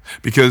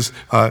 Because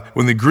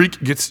when the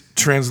Greek gets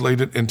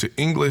translated into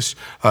English,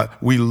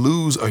 we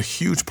lose a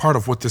huge part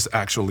of what this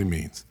actually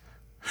means.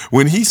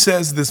 When he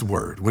says this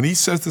word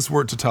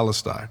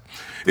tetelestai,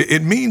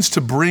 it means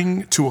to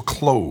bring to a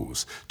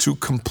close, to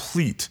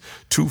complete,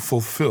 to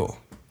fulfill.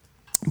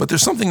 But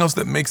there's something else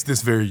that makes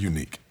this very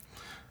unique.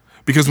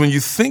 Because when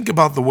you think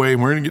about the way,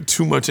 and we're going to get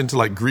too much into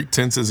like Greek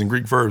tenses and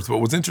Greek verbs, but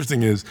what's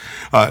interesting is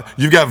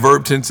you've got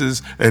verb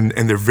tenses, and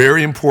they're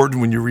very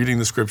important when you're reading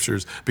the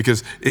scriptures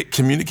because it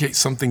communicates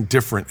something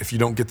different if you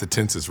don't get the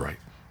tenses right.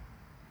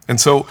 And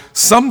so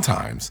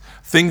sometimes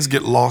things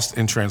get lost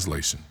in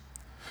translation.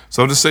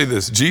 So to say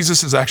this,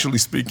 Jesus is actually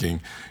speaking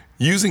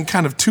using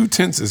kind of two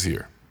tenses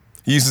here.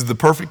 He uses the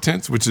perfect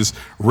tense, which is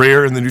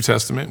rare in the New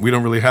Testament. We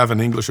don't really have an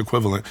English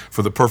equivalent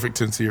for the perfect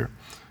tense here.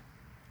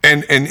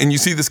 And you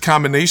see this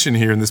combination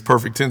here in this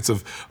perfect tense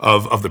of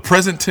the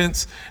present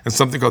tense and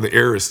something called the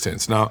aorist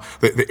tense. Now,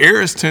 the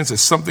aorist tense is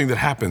something that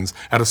happens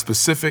at a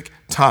specific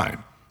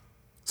time.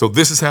 So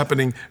this is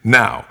happening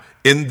now,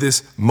 in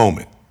this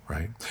moment.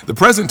 Right? The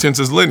present tense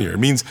is linear. It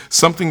means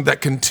something that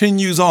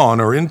continues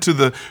on or into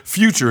the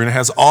future and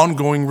has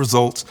ongoing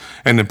results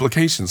and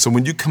implications. So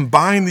when you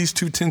combine these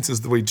two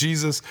tenses the way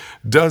Jesus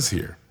does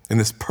here in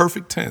this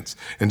perfect tense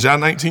in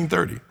John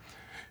 19:30,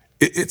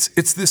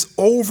 it's this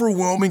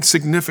overwhelming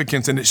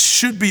significance, and it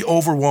should be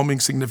overwhelming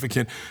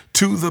significant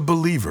to the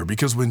believer,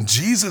 because when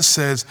Jesus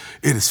says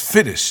it is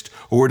finished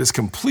or it is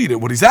completed,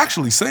 what he's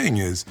actually saying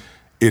is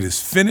it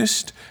is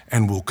finished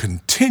and will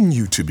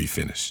continue to be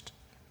finished.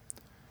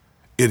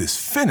 It is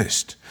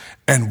finished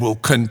and will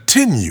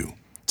continue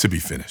to be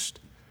finished.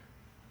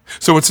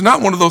 So it's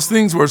not one of those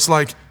things where it's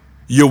like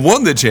you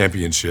won the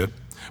championship,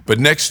 but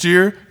next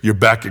year you're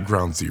back at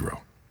ground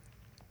zero.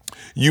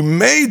 You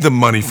made the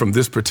money from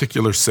this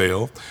particular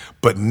sale,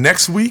 but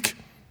next week,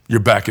 you're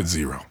back at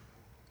zero.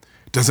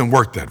 It doesn't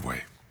work that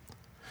way.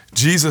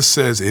 Jesus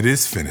says it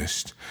is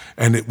finished,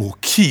 and it will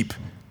keep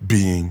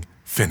being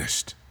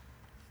finished.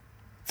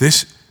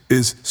 This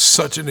is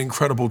such an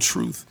incredible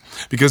truth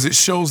because it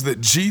shows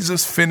that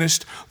Jesus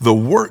finished the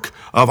work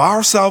of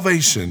our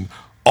salvation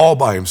all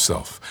by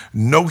himself.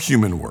 No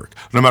human work,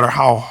 no matter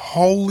how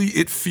holy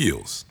it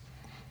feels.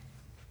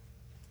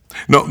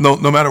 No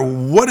matter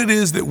what it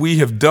is that we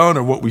have done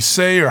or what we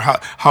say or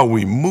how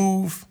we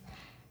move,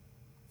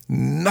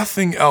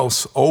 nothing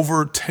else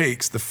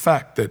overtakes the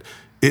fact that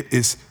it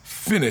is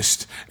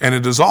finished. And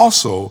it is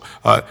also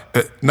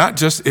not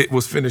just it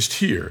was finished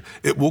here,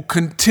 it will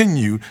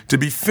continue to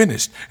be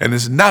finished. And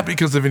it's not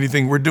because of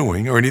anything we're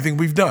doing or anything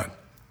we've done.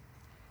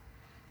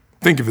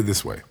 Think of it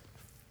this way.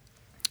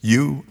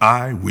 You,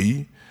 I,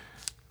 we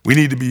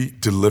need to be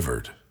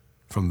delivered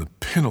from the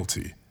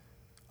penalty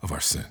of our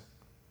sin.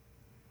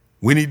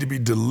 We need to be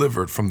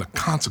delivered from the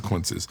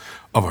consequences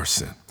of our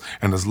sin.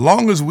 And as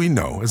long as we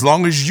know, as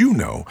long as you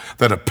know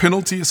that a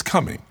penalty is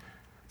coming,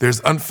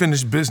 there's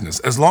unfinished business.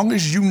 As long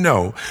as you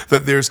know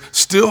that there's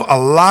still a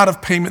lot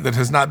of payment that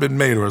has not been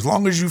made, or as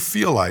long as you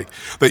feel like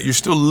that you're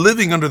still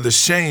living under the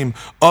shame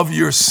of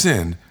your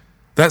sin,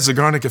 that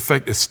Zeigarnik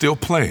effect is still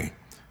playing.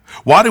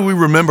 Why do we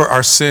remember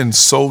our sin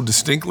so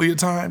distinctly at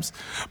times?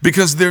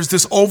 Because there's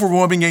this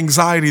overwhelming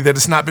anxiety that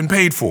it's not been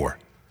paid for.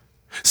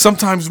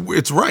 Sometimes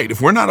it's right.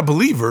 If we're not a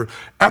believer,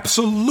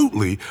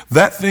 absolutely,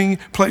 that thing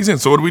plays in.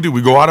 So what do?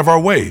 We go out of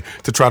our way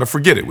to try to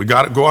forget it. We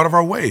got to go out of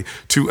our way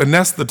to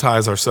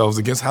anesthetize ourselves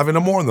against having to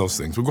mourn those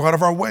things. We go out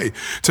of our way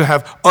to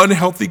have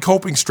unhealthy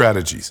coping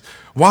strategies.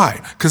 Why?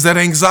 Because that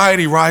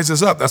anxiety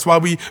rises up. That's why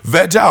we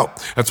veg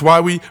out. That's why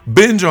we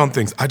binge on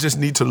things. I just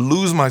need to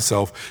lose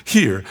myself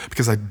here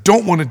because I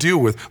don't want to deal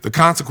with the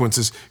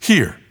consequences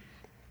here.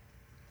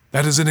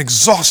 That is an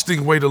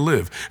exhausting way to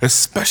live,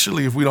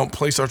 especially if we don't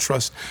place our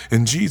trust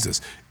in Jesus.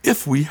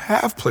 If we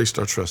have placed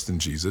our trust in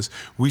Jesus,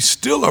 we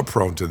still are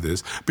prone to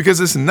this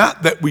because it's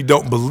not that we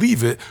don't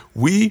believe it,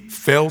 we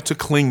fail to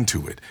cling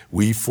to it.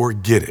 We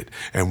forget it.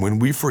 And when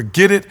we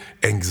forget it,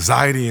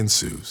 anxiety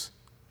ensues.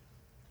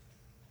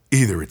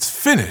 Either it's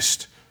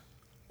finished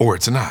or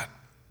it's not.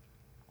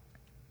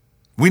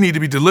 We need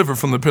to be delivered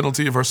from the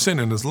penalty of our sin.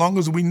 And as long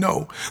as we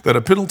know that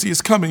a penalty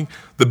is coming,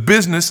 the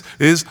business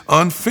is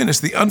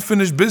unfinished. The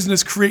unfinished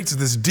business creates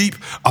this deep,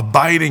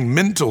 abiding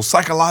mental,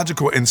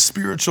 psychological, and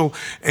spiritual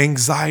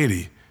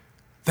anxiety.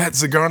 That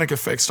Zeigarnik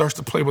effect starts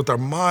to play with our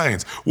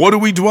minds. What do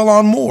we dwell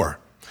on more?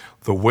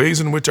 The ways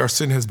in which our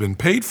sin has been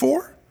paid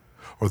for,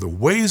 or the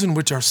ways in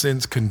which our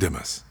sins condemn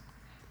us?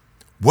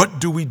 What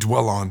do we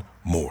dwell on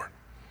more?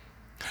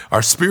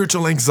 Our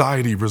spiritual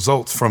anxiety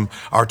results from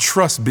our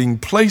trust being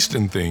placed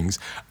in things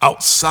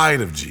outside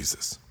of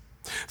Jesus,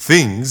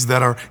 things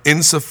that are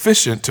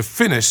insufficient to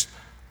finish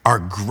our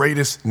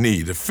greatest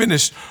need, to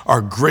finish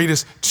our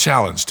greatest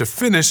challenge, to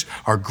finish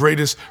our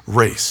greatest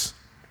race.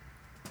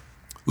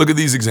 Look at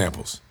these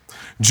examples.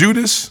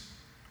 Judas,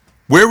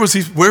 where was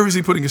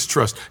he putting his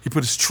trust? He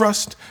put his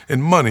trust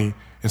in money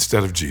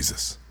instead of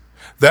Jesus.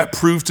 That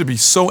proved to be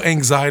so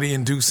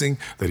anxiety-inducing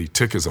that he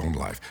took his own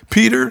life.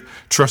 Peter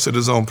trusted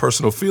his own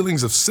personal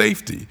feelings of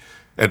safety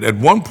at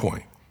one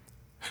point.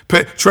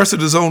 Trusted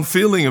his own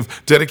feeling of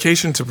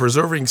dedication to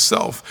preserving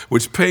self,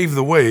 which paved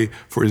the way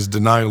for his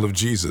denial of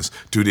Jesus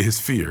due to his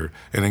fear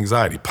and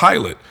anxiety.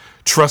 Pilate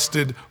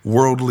trusted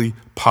worldly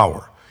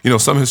power. You know,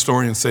 some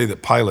historians say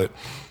that Pilate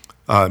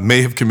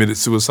may have committed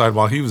suicide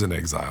while he was in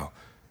exile,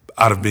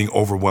 out of being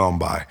overwhelmed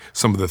by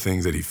some of the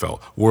things that he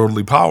felt.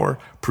 Worldly power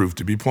proved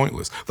to be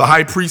pointless. The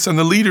high priests and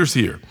the leaders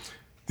here,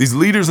 these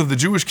leaders of the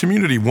Jewish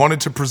community, wanted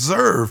to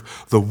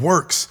preserve the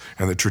works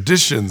and the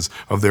traditions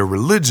of their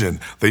religion.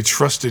 They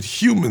trusted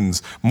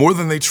humans more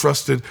than they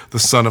trusted the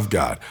Son of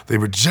God. They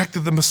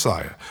rejected the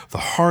Messiah, the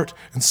heart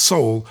and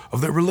soul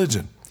of their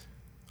religion.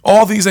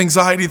 All these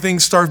anxiety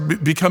things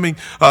start becoming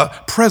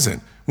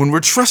present when we're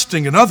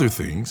trusting in other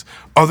things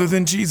other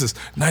than Jesus.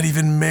 Not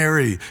even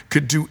Mary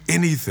could do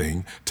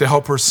anything to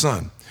help her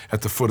son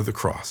at the foot of the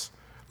cross,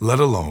 let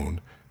alone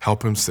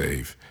help him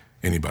save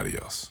anybody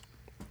else.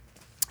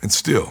 And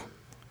still,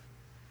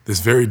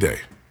 this very day,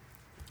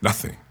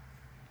 nothing,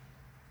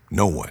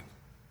 no one,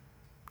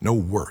 no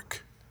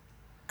work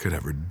could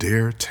ever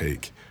dare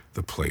take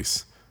the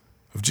place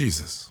of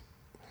Jesus.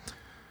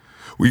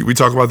 We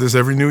talk about this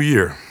every new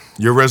year.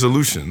 Your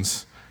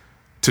resolutions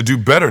to do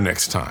better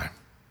next time.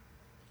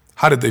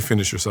 How did they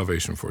finish your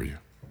salvation for you?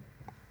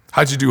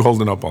 How'd you do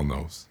holding up on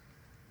those?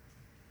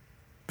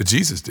 But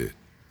Jesus did.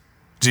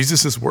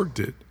 Jesus' work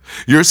did.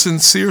 Your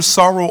sincere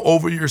sorrow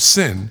over your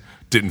sin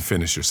didn't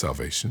finish your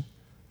salvation.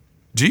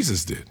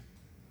 Jesus did.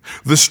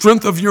 The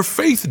strength of your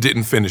faith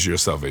didn't finish your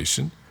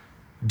salvation.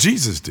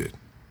 Jesus did.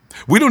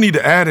 We don't need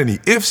to add any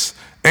ifs,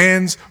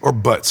 ands, or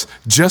buts.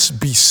 Just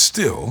be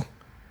still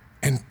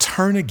and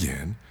turn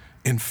again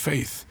in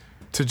faith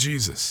to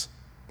Jesus.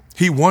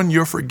 He won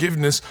your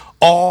forgiveness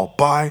all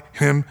by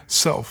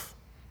himself.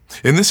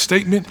 In this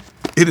statement,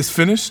 it is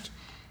finished,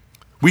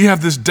 We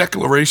have this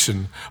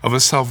declaration of a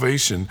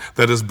salvation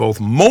that is both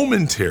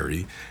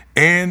momentary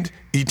and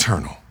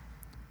eternal.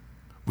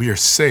 We are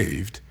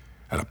saved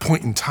at a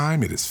point in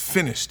time, it is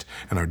finished,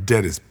 and our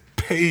debt is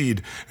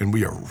paid, and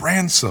we are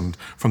ransomed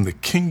from the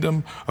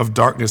kingdom of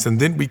darkness. And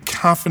then we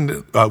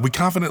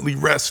confidently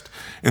rest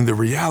in the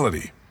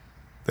reality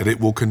that it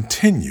will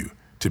continue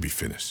to be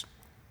finished,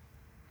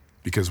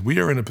 because we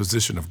are in a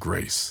position of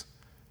grace,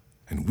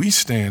 and we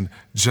stand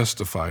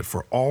justified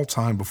for all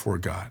time before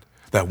God.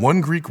 That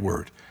one Greek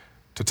word,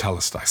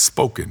 tetelestai,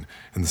 spoken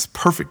in this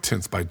perfect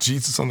tense by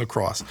Jesus on the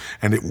cross,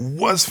 and it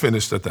was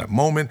finished at that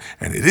moment,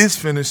 and it is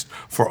finished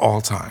for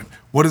all time.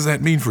 What does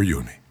that mean for you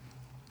and me?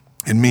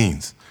 It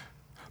means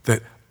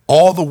that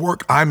all the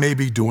work I may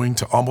be doing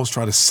to almost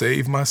try to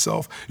save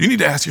myself, you need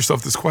to ask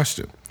yourself this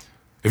question.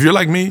 If you're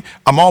like me,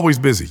 I'm always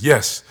busy.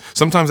 Yes,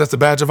 sometimes that's a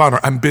badge of honor.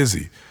 I'm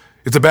busy.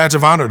 It's a badge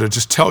of honor to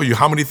just tell you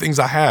how many things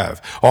I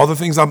have, all the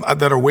things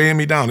that are weighing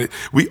me down.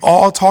 We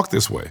all talk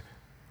this way.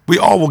 We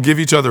all will give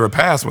each other a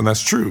pass when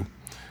that's true.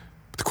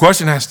 But the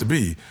question has to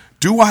be,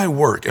 do I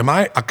work? Am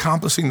I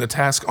accomplishing the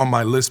task on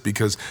my list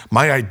because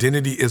my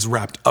identity is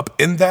wrapped up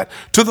in that,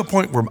 to the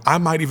point where I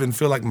might even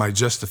feel like my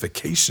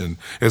justification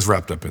is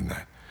wrapped up in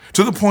that?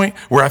 To the point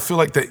where I feel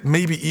like that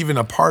maybe even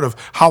a part of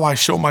how I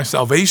show my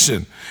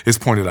salvation is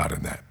pointed out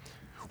in that.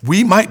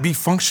 We might be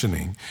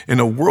functioning in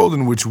a world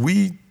in which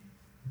we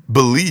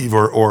believe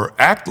or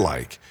act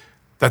like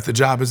that the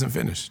job isn't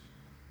finished.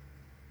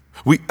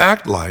 We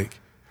act like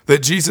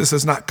that Jesus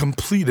has not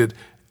completed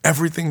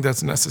everything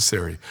that's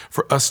necessary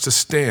for us to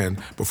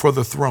stand before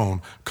the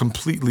throne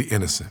completely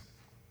innocent.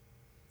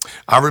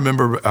 I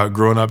remember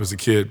growing up as a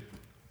kid,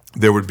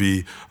 there would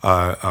be,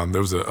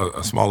 there was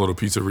a small little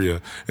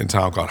pizzeria in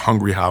town called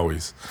Hungry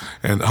Howie's.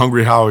 And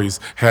Hungry Howie's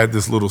had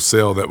this little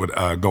sale that would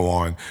go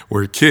on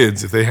where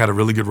kids, if they had a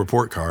really good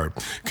report card,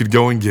 could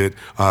go and get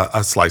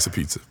a slice of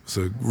pizza. It's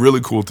a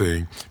really cool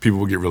thing. People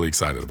would get really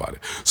excited about it.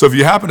 So if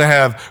you happen to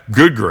have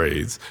good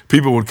grades,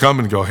 people would come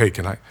and go, hey,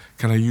 can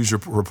I use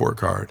your report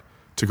card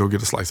to go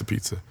get a slice of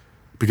pizza?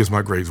 Because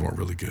my grades weren't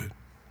really good.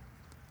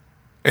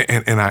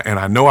 And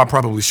I know I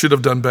probably should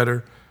have done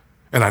better.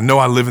 And I know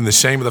I live in the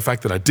shame of the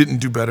fact that I didn't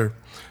do better,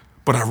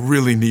 but I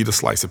really need a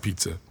slice of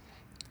pizza.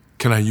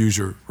 Can I use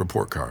your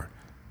report card?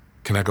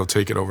 Can I go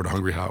take it over to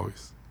Hungry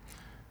Howie's?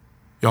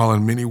 Y'all,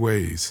 in many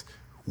ways,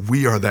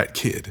 we are that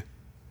kid.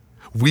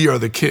 We are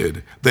the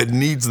kid that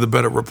needs the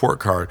better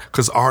report card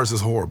because ours is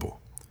horrible.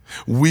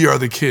 We are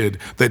the kid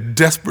that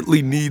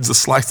desperately needs a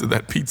slice of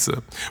that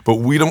pizza, but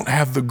we don't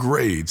have the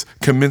grades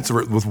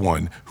commensurate with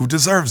one who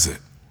deserves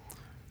it.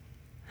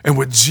 And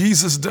what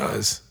Jesus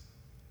does,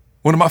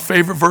 one of my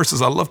favorite verses,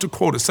 I love to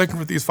quote it, 2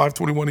 Corinthians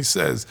 5:21, he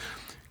says,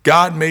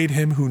 God made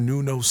him who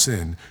knew no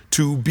sin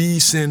to be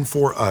sin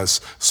for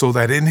us, so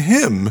that in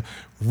him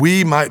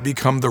we might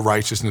become the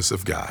righteousness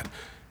of God.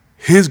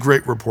 His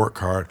great report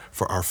card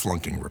for our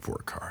flunking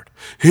report card.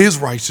 His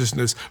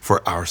righteousness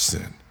for our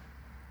sin.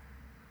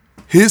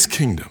 His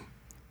kingdom,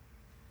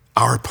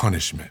 our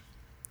punishment.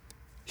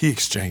 He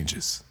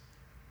exchanges.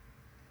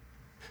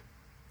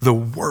 The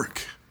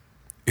work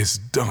is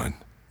done.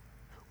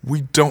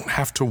 We don't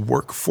have to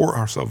work for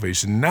our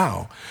salvation.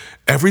 Now,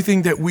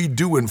 everything that we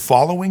do in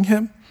following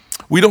him,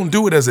 we don't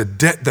do it as a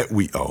debt that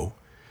we owe.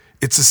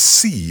 It's a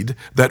seed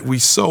that we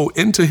sow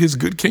into his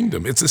good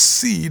kingdom. It's a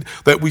seed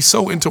that we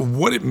sow into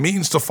what it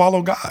means to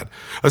follow God.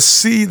 A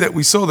seed that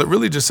we sow that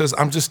really just says,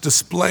 I'm just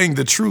displaying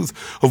the truth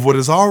of what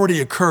has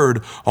already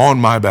occurred on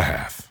my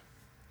behalf.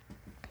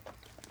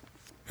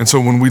 And so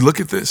when we look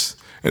at this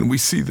and we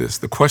see this,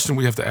 the question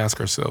we have to ask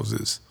ourselves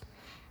is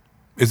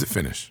it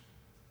finished?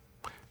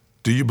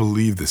 Do you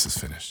believe this is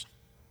finished?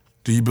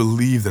 Do you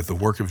believe that the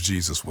work of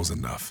Jesus was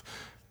enough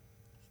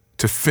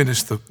to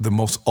finish the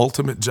most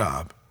ultimate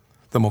job,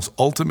 the most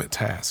ultimate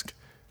task?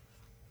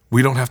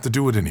 We don't have to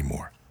do it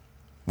anymore.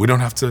 We don't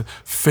have to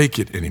fake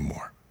it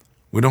anymore.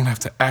 We don't have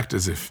to act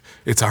as if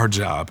it's our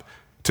job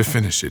to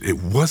finish it.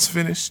 It was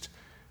finished.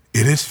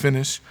 It is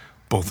finished,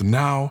 both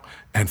now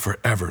and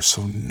forever.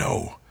 So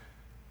know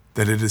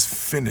that it is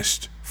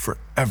finished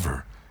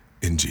forever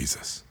in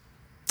Jesus.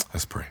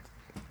 Let's pray.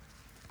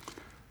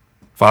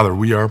 Father,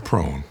 we are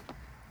prone.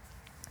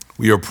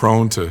 We are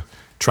prone to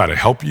try to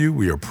help you.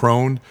 We are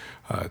prone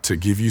to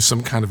give you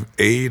some kind of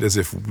aid as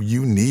if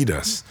you need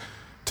us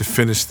to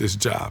finish this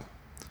job.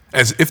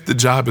 As if the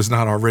job is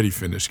not already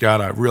finished.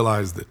 God, I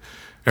realize that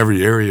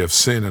every area of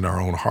sin in our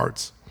own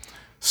hearts,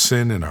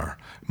 sin in our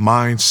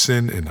minds,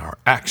 sin in our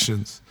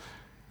actions,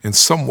 in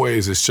some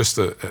ways it's just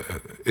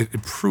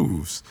it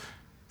proves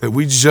that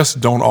we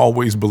just don't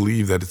always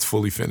believe that it's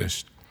fully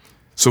finished.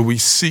 So we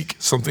seek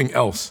something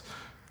else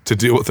to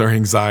deal with our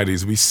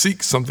anxieties. We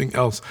seek something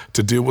else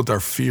to deal with our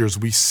fears.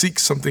 We seek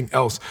something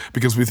else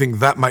because we think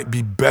that might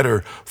be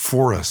better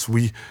for us.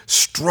 We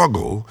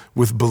struggle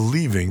with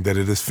believing that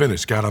it is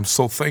finished. God, I'm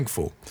so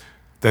thankful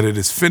that it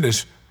is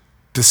finished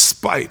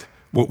despite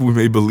what we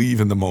may believe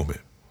in the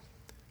moment.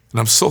 And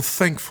I'm so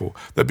thankful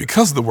that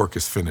because the work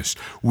is finished,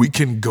 we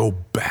can go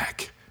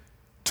back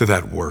to to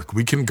that work.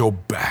 We can go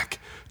back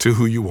to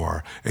who you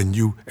are, and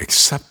you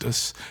accept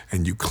us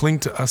and you cling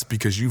to us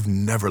because you've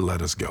never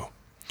let us go.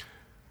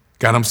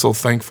 God, I'm so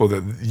thankful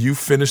that you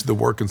finished the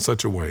work in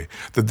such a way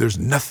that there's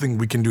nothing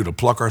we can do to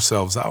pluck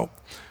ourselves out,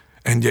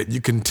 and yet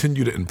you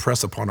continue to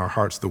impress upon our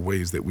hearts the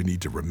ways that we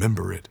need to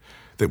remember it,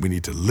 that we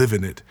need to live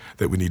in it,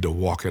 that we need to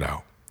walk it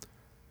out.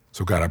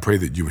 So God, I pray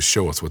that you would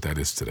show us what that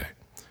is today.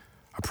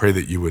 I pray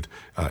that you would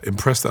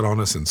impress that on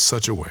us in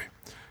such a way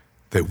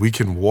that we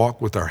can walk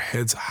with our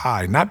heads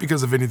high, not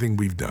because of anything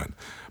we've done,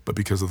 but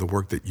because of the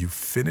work that you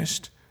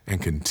finished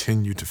and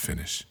continue to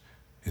finish.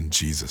 In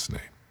Jesus'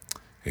 name,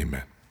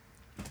 amen.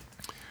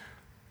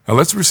 Now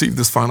let's receive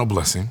this final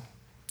blessing,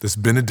 this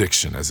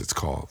benediction as it's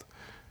called.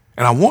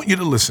 And I want you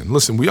to listen.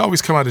 Listen, we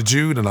always come out of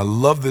Jude, and I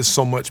love this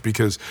so much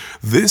because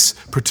this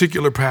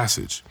particular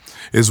passage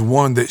is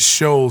one that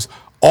shows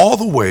all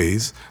the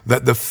ways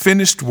that the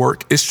finished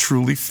work is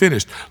truly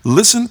finished.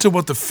 Listen to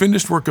what the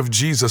finished work of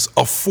Jesus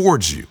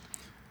affords you.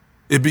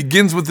 It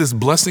begins with this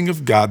blessing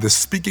of God, this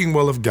speaking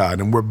well of God,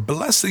 and we're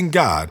blessing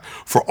God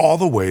for all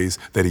the ways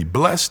that he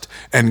blessed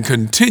and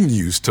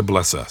continues to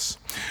bless us.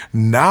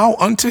 Now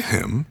unto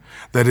him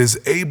that is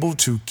able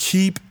to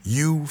keep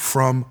you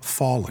from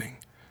falling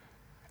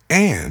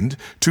and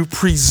to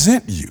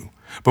present you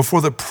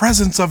before the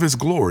presence of his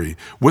glory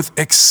with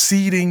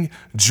exceeding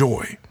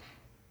joy.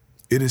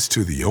 It is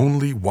to the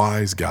only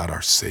wise God,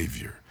 our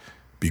Savior,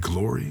 be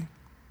glory,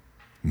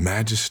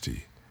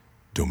 majesty,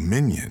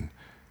 dominion,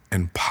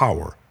 and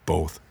power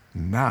both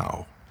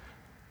now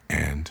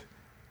and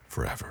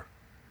forever.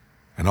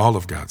 And all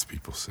of God's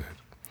people said,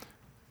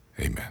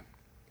 amen.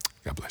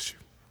 God bless you.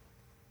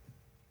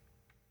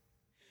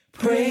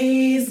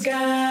 Praise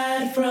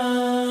God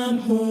from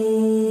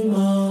whom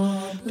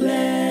all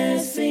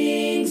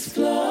blessings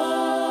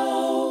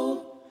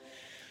flow.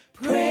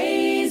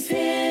 Praise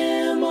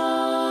him,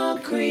 all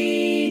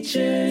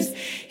creatures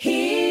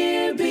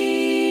here below.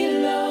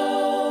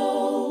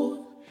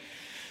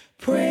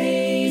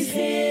 Praise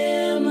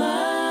him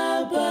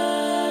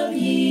above,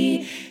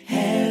 ye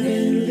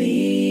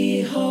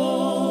heavenly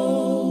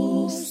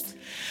hosts.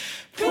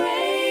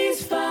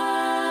 Praise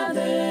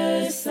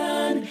Father,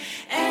 Son,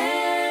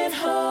 and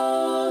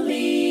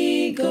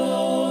Holy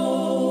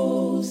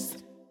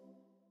Ghost.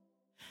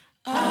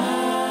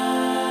 Amen.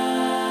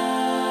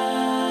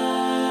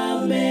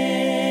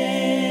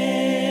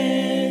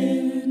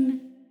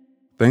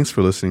 Thanks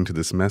for listening to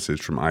this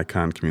message from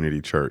Icon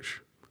Community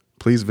Church.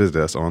 Please visit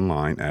us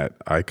online at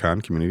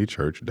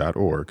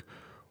iconcommunitychurch.org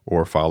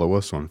or follow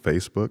us on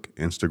Facebook,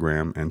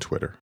 Instagram, and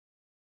Twitter.